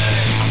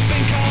 I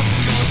think I've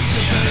got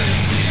to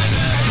be.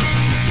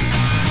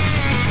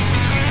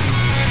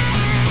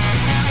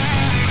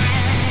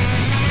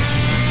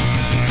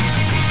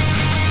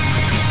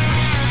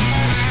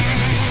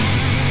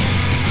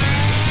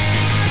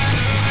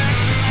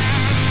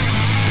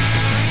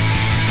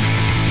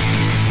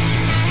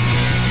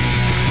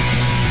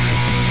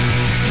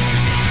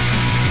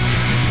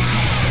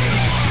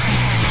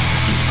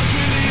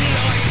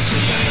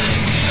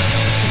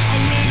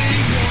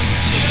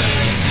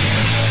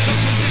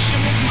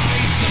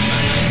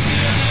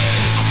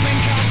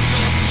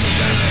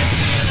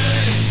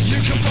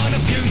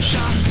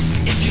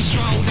 If you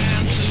stroll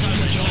down to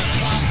the job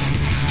club,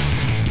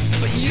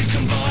 but you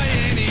can buy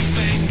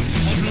anything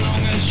as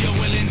long as you're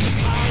willing to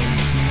pay.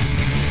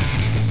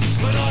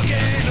 But I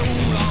get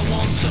all I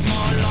want at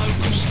my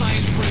local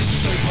Sainsbury's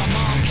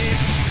supermarket.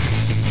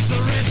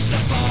 The rest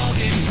are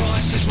bargain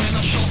prices when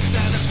I shop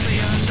down at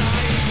C&A.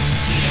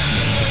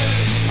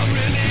 I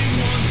really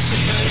want to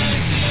be.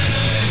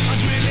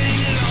 I'd really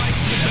like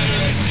to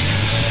be.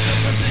 The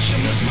position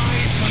was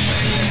made for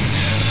me.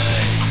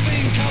 I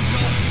think I've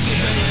got to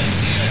be.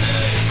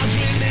 I'd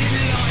really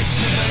like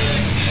to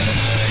be.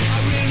 I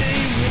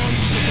really want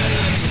to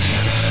be.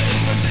 The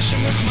position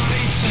was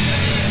made for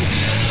me.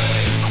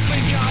 I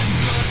think I've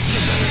got to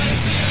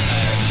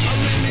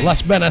be.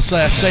 Let's Menace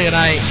there,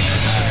 CNA.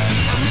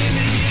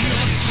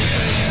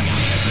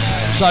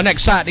 So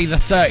next Saturday, the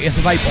 30th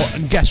of April,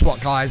 and guess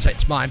what, guys?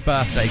 It's my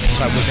birthday,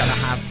 so we're going to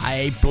have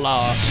a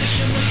blast.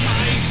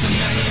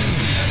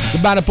 The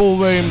Manor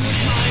Ballroom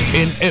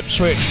in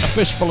Ipswich, a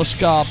fistful of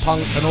Ska,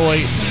 Punk and Oi,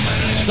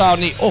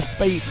 starring the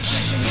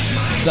Offbeats,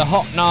 the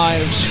Hot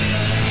Knives,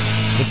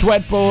 the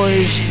Dwed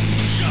Boys,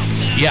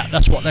 yeah,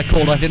 that's what they're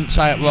called, I didn't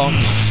say it wrong,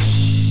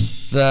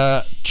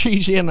 the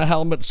Cheesy and the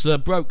Helmets, the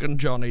Broken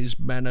Johnnies,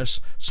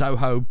 Menace,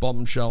 Soho,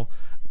 Bombshell,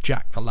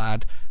 Jack the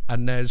Lad,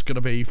 and there's going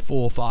to be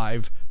 4 or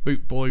 5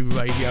 Bootboy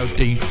Radio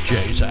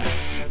DJs there.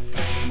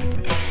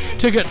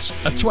 Tickets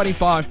are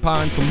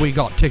 £25 from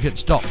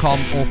WeGotTickets.com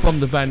or from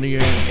the venue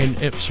in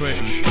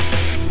Ipswich.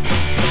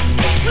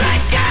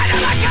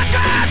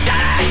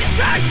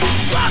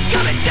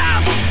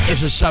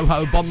 This is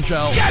Soho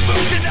Bombshell. Get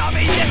moving on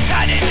me, they're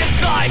turning the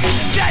tide.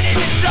 Getting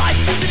inside,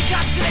 to the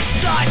castle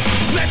inside.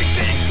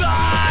 Everything is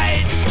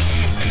fine.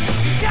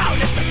 Town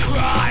is a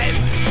crime.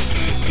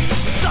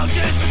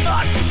 Soldiers are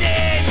marching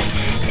in.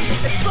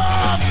 It's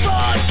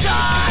for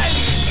time.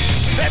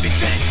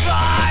 Everything is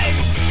fine.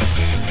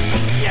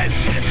 You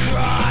to the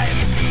crime.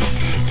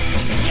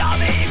 The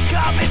army is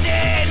coming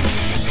in.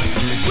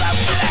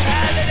 Welcome to the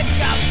hell of the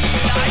council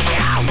tonight.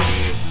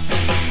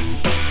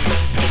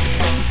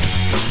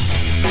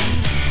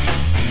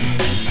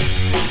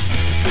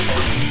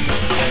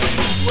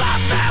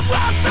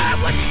 Warfare,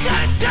 what you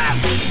gonna do?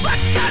 What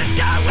you gonna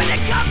do when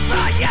they come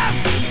for you?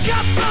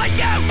 Come for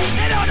you,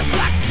 in all the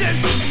black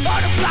suits,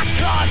 all the black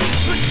cars,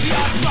 push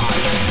beyond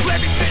bars,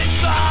 everything is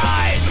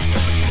fine.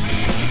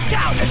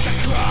 Town is a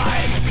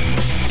crime.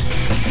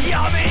 The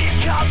army is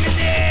coming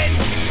in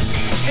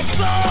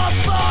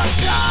for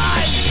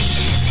time.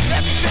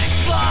 Everything is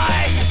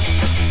fine.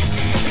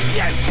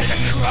 You to the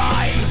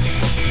crime.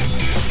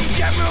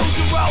 Generals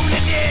are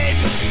rolling in.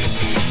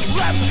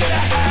 Welcome to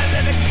the hell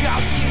of the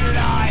council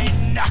line.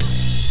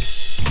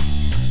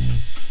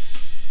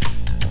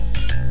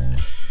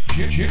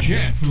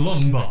 Jeff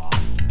Lombard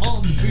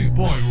on Boot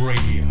Boy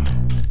Radio.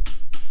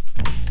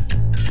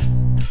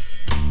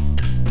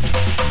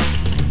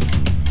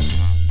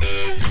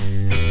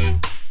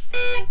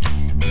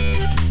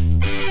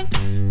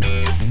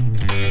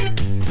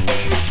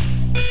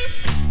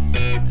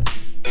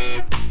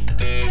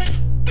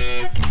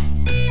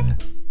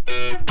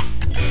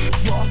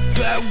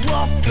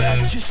 Warfare,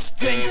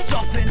 just ain't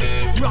stopping.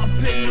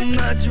 Robbing and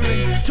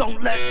murdering,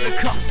 don't let the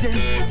cops in.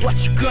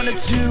 What you gonna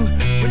do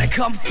when they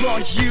come for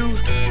you?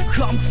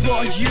 Come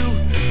for you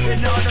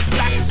in all the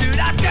black suit.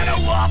 I said a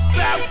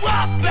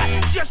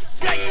warfare,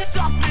 just ain't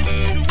stopping.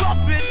 The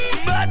robbing,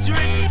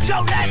 murdering,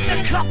 don't let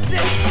the cops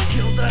in.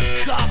 Kill the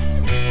cops,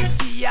 the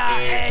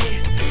CIA,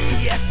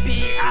 the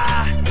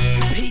FBI,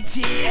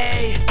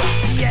 PTA,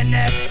 the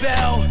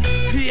NFL,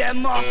 the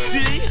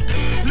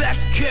MRC.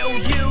 Let's kill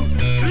you,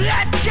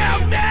 let's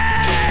kill me.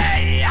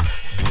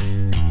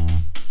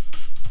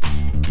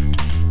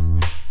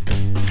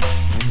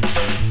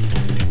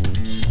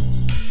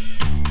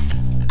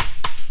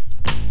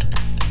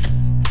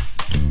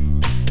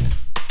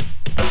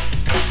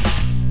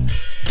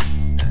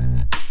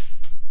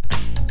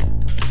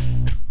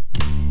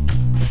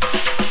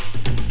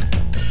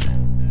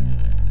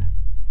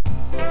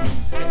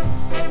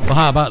 Well,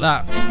 how about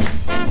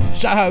that?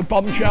 Soho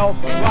Bombshell.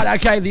 Right,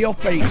 okay, the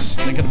Offbeats.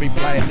 They're going to be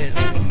playing this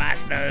for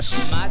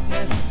Madness.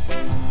 Madness,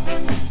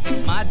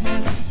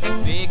 madness,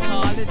 they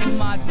call it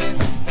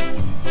madness.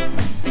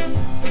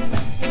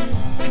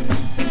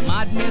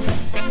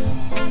 Madness,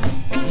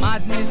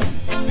 madness,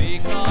 they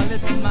call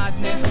it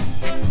madness.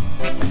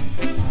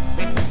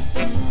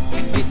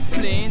 It's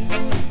plain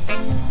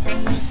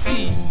to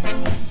see,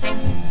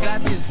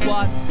 that is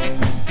what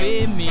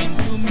they mean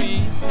to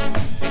me.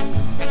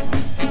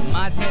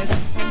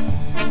 Madness,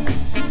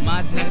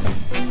 madness,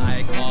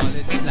 I call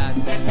it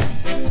gladness.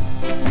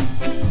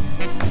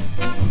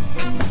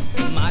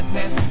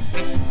 Madness,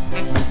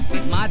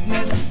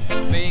 madness,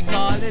 they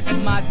call it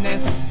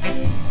madness.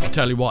 I'll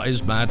tell you what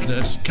is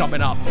madness.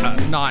 Coming up at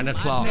 9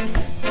 o'clock.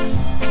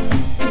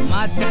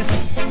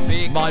 Madness,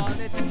 they My call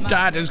it madness.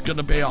 dad is going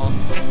to be on.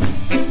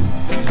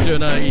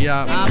 Doing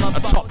a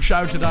top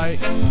show today.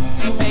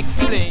 To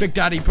explain, Big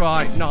Daddy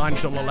Bright, 9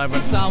 till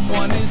 11.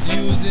 someone is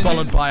using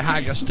Followed by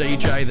Haggis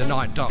DJ, the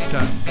Night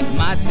Doctor.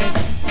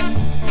 madness,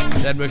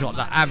 Then we've got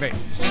the Avid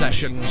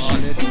sessions call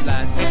it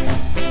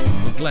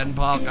gladness. with Glenn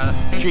Parker,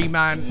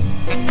 G-Man.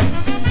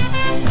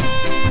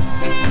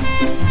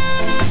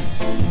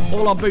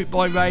 All on Boot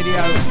Boy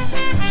Radio.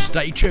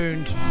 Stay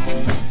tuned.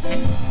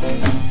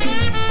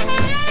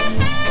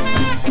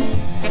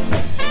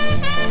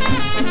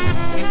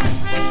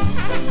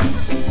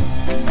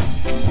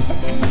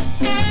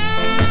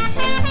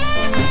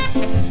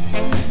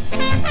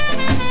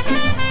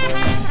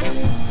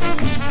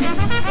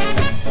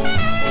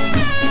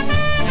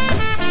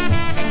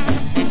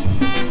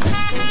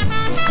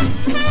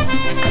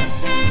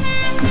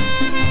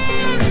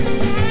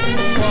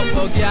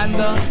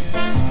 Propaganda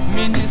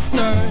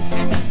ministers,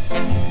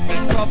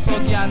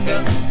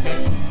 propaganda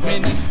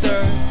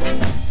ministers.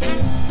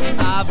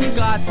 I've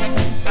got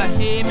a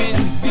aim in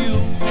view.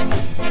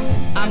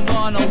 I'm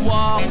gonna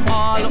walk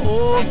all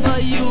over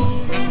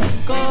you.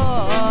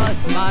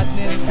 Cause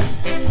madness,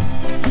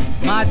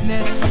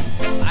 madness,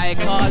 I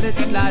call it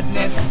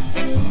gladness.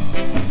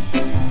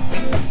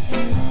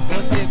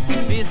 But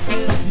if this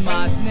is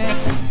madness,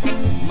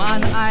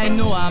 man, I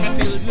know I'm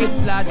filled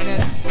with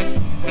gladness.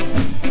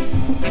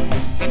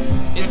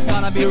 It's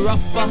gonna be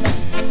rougher.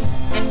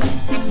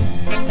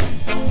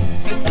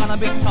 It's gonna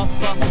be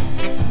tougher.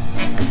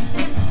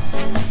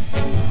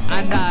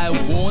 And I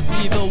won't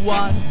be the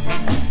one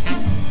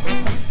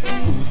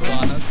who's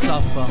gonna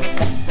suffer.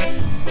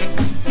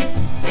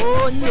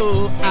 Oh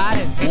no,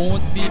 I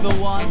won't be the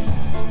one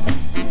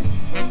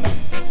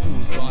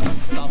who's gonna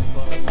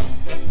suffer.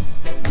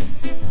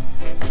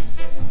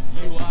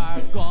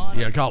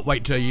 I can't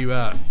wait till you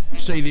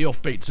see the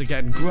Offbeats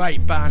again.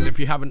 Great band if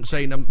you haven't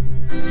seen them.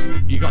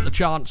 You got the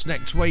chance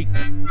next week.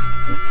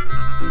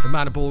 The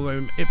Manor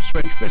Ballroom,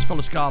 Ipswich, Fistful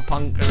of Ska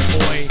Punk and a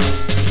boy.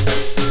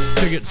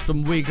 Tickets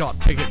from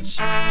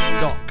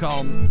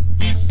wegottickets.com.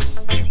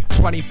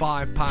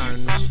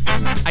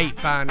 £25,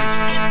 8 bands,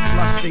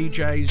 plus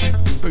DJs,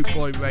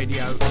 Bootboy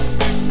Radio.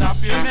 Stop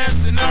your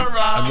messing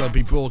around. And we'll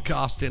be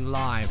broadcasting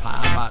live. How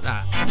about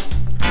that?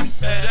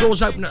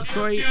 Doors open at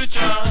 3.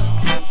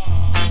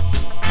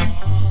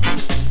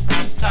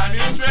 Time you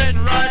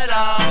straighten right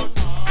out.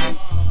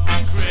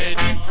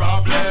 Creating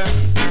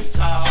problems in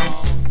town.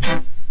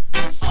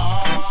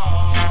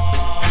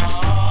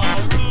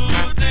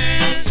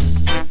 Routine.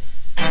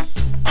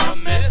 A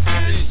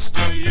message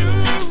to you.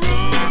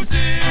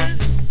 Routine.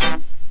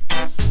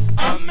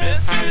 A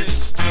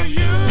message to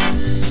you.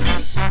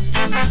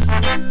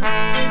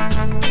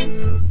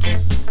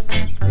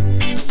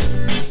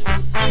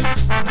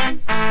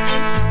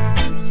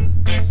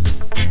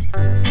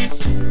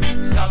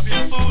 Stop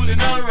your fooling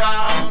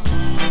around.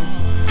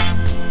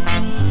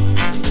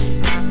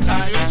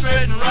 Tie you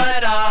straight and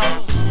right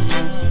out.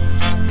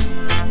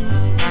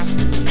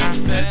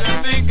 Better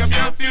think of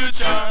your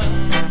future,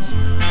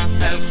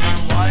 else you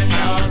wind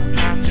up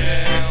in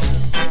jail.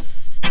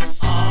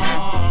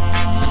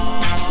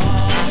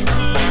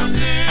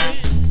 Routine.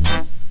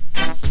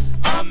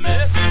 A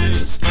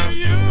message to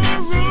you.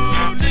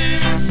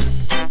 Routine.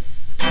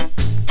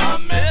 A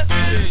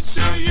message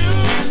to you.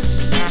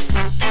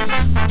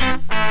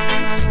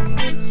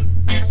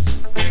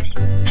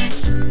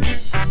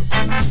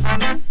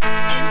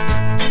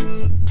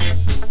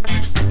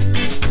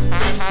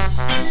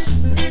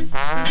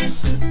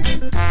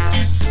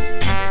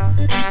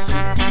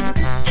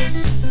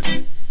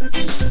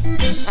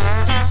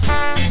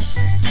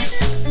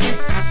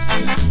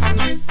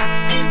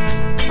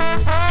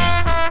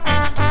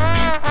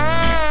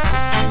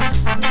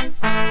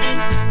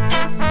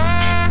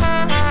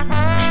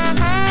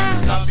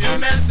 Stop your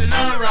messing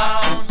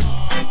around.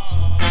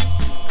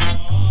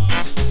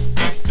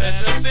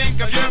 Better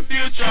think of your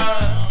future.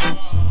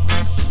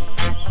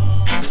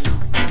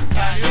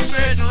 Tie you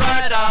straight and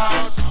right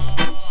out.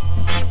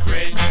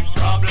 Creating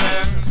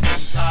problems in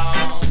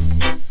town.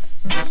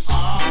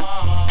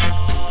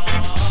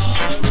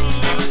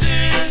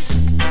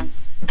 Routine.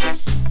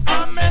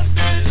 A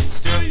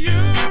message to you.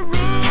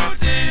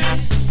 Routine.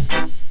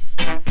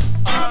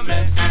 A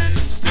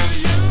message to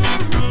you.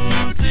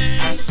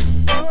 Routine.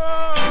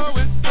 Oh,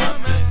 it's a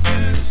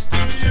message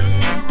to you.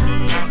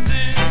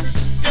 Routine.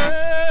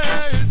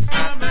 Yeah, it's a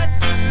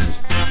message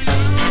to you.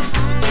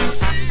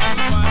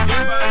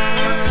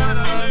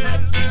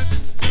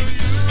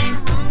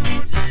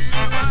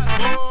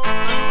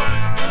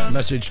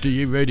 Message to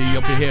you, Rudy.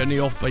 You'll be hearing the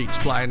Offbeats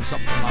playing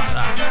something like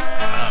that.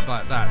 How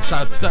about that? So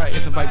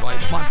 30th of April,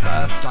 it's my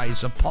birthday,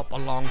 so pop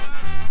along.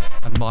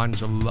 And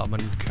mine's a rum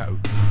and coke.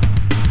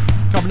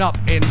 Coming up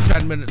in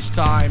 10 minutes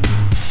time,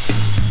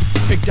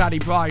 Big Daddy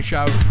Bry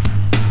Show.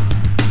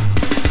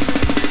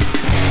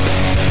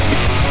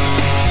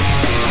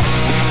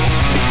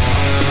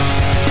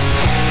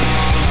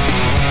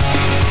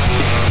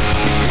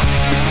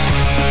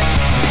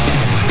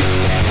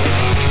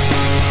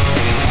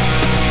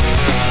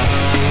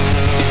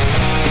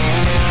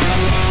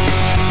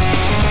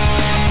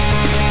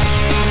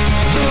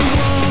 The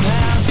world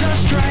has a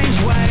strange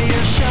way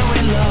of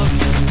showing love.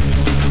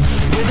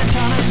 With a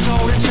ton of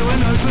soul into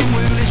an open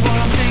wound is what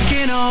I'm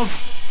thinking of.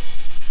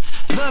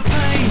 The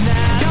pain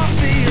that I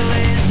feel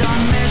is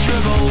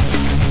unmeasurable.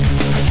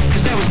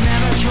 Cause there was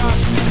never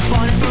trust, and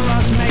fighting for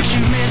us makes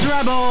you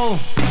miserable.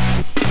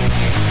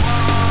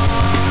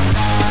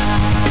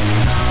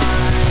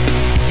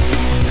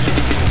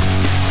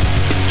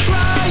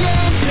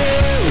 Trying to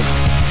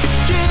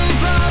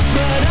give up,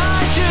 but I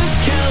just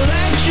can't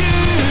let you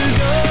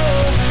go.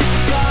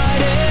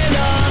 Fighting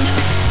on,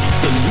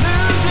 but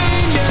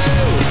losing you.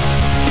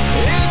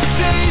 It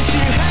seems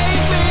you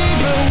hate me,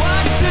 but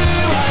what do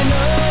I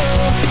know?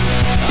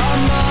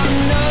 I'm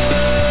unknown.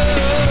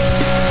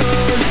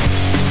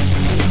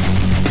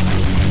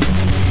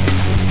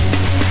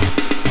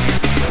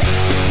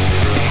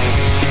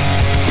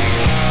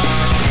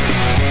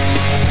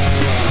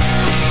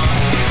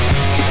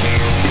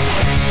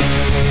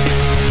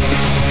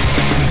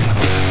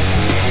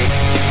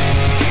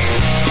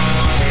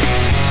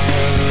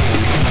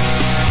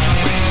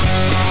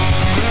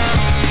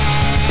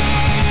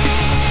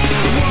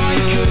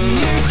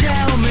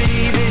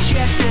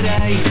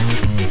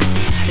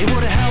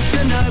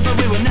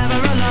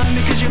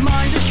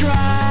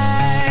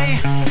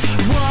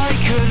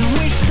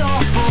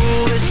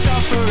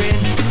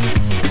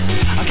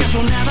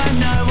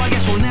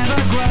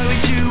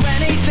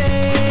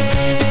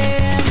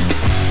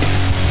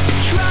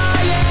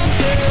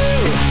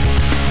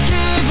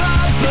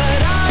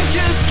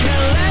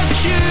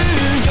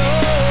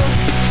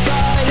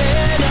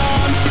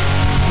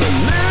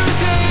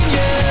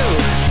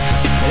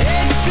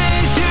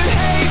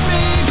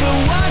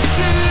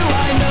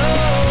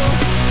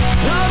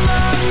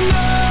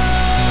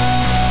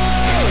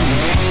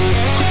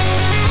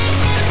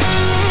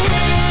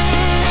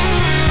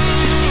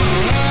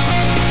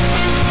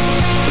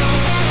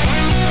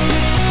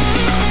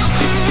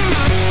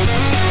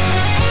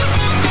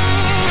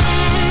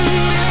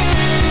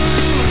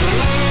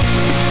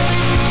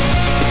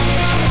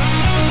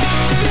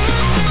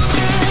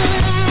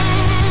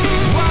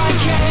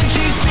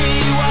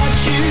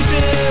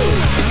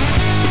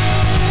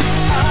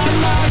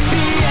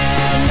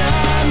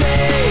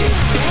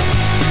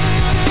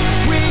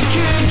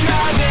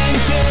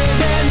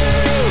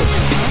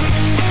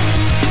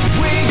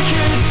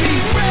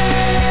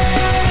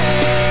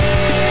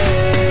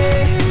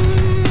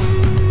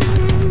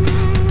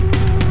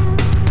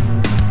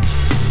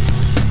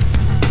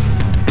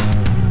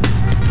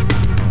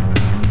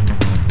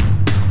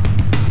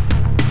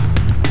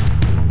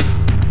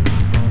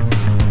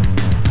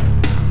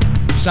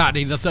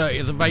 Saturday the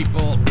 30th of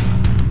April,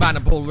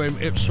 Manor Ballroom,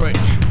 Ipswich.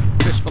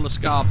 Fistful of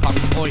Ska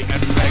Punk, Oi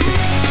and Reggae.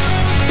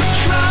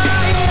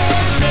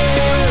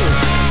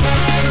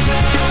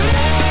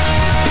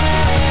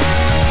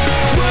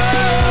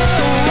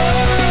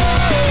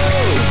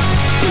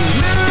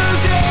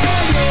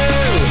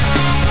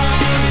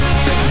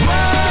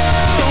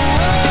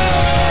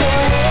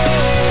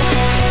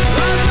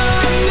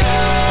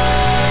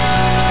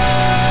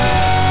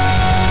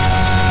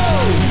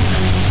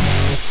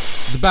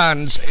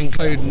 Bands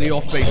including the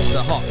Offbeats,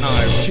 the Hot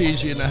Knives,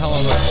 Cheesy and the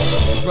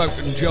Helmets,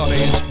 Broken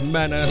Johnnies,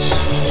 Menace,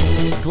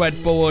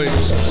 Dread Boys,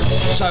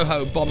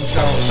 Soho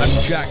Bombshell and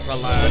Jack the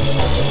Lad.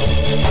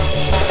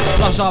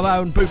 Plus our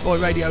own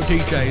Bootboy Radio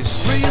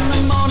DJs. 3 in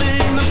the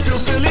morning, I'm still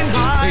feeling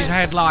high. These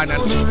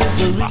headliners,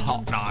 the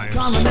Hot Knives.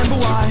 Can't remember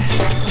why.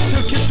 I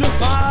took you to a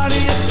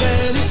party, you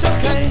said it's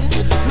okay.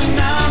 And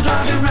now I'm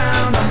driving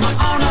round on my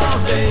own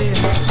all day.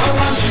 I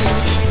want you,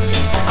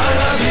 I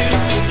love you,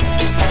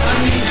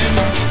 I need you.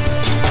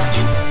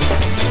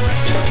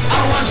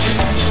 I want you,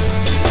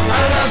 I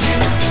love you,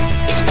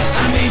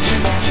 I need you.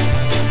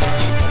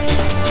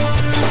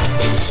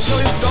 Tell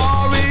your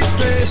story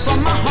straight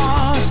from my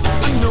heart. I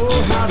know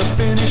how to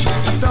finish,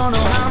 I don't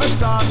know how to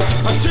start.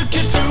 I took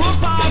you to a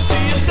party,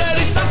 you said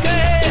it's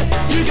okay.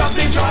 You got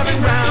me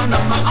driving round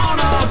on my own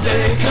all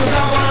day. Cause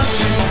I want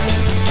you,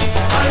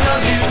 I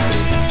love you,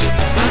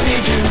 I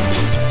need you.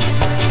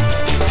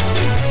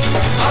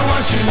 I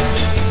want you,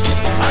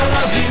 I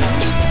love you,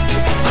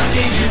 I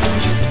need you.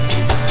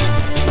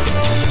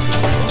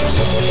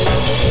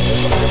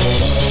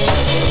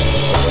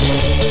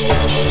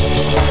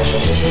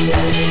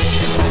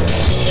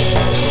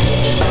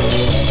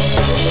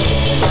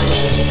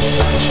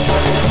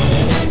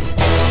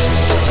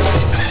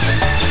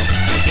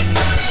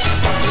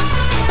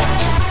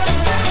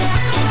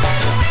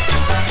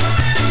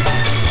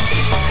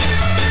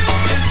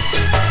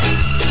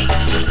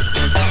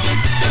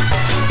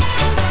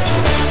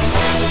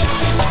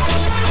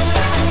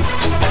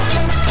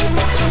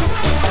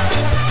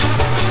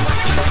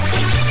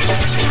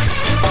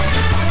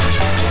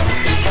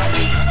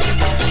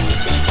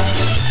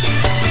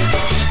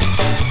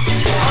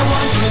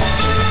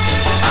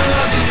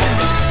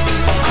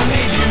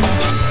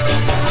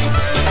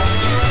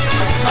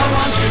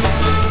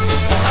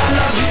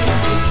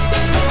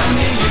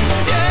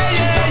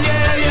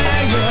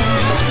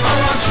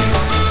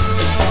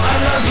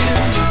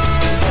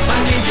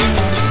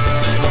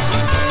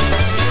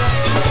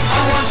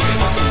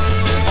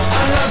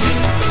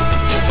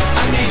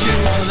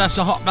 That's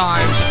the Hot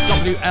Knives,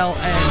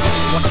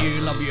 WLN, Want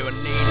You, Love You and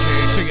Need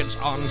You. Tickets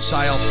on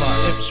sale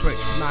for Ipswich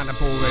Manor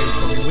Ballroom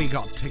from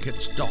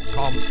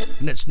WeGotTickets.com,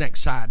 and it's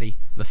next Saturday,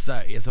 the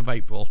 30th of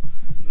April.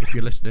 If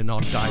you're listening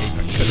on Dave,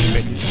 it could have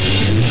been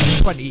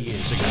 20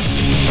 years ago.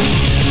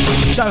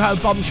 Soho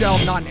Bombshell,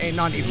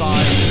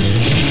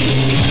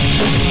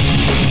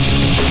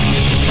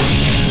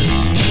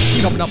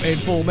 1995. Coming up in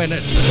 4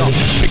 minutes, we've got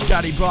Big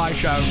Daddy Bry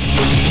Show.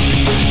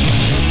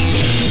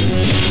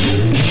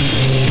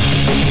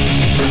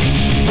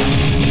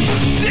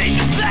 Seen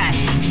the best,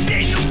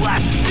 seen the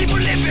worst, people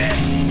living.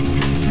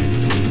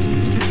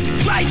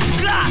 Raise the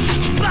glass,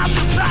 about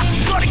the past,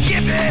 gotta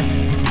give it.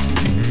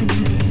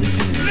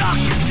 Knock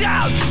it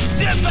down,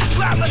 still the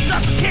grammars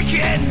up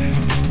kicking.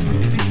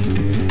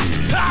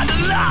 Had a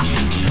laugh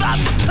about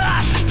the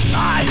past,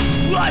 I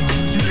was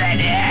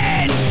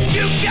splitting.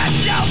 You can't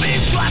tell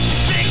me what to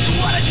think,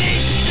 what I need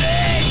to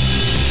think.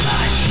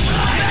 I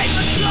made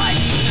my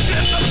choice,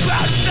 still the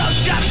crowd, so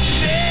damn to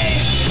me.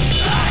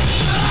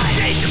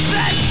 See the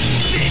best,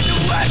 see the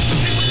worst,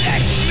 people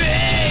next to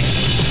me.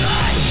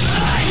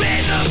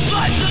 We're the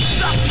ones that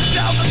stop the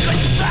self because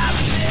you found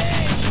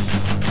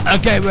me.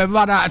 Okay, we've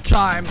run out of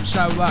time,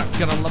 so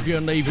gonna love you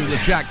and leave you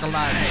with Jack the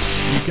Lad.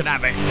 You can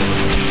have it.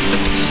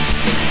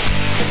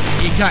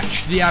 You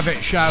catch the Have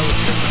It show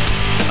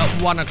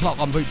at 1 o'clock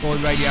on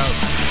Bootboy Radio.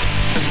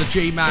 The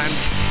G-Man.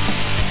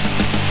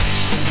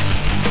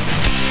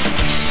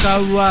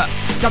 So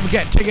don't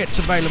forget, tickets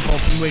available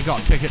from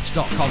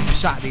WeGotTickets.com for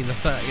Saturday the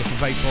 30th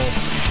of April.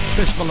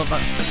 Fistful of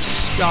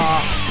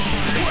Ska,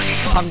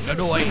 Punk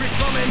and Oi.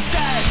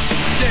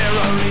 They're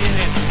only in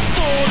it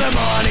for the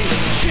money.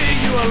 Cheer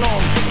you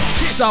along.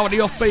 Start with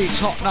the Offbeats,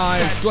 Hot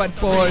Knives, Dread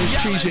Boys,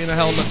 Cheesy and the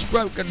Helmets,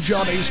 Broken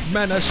Johnnies,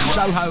 Menace,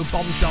 Soho,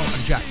 Bombshell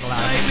and Jack the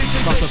Lad.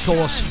 Plus, of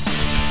course,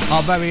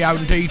 our very own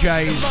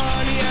DJs.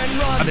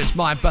 And it's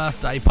my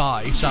birthday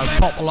party, so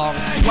pop along.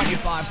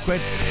 25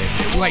 quid,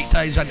 8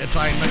 days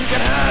entertainment. You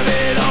can have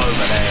it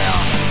over there.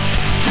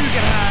 You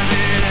can have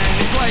it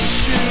any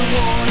place you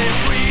want it.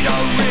 We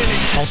don't really.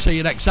 I'll see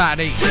you next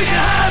Saturday. You can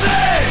have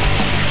it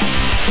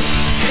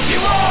if you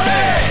want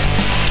it.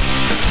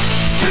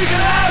 You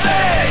can have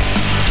it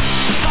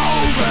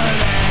over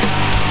there.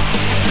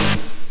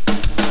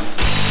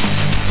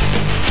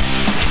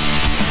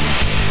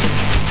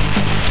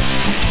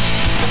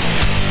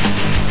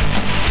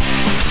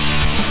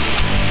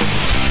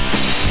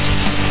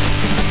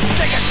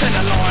 Extend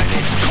a line,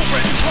 it's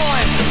corporate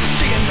time.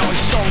 Singing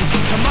nice songs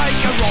to make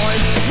a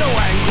rhyme. No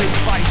angry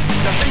bass,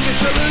 the finger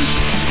salute.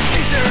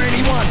 It's there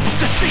anyone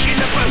to stick in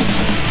the boot?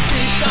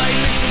 Did they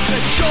listen to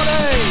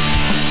Johnny?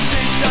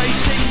 Did they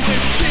sing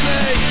with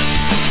Jimmy?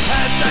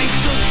 And they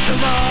took the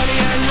money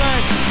and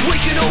ran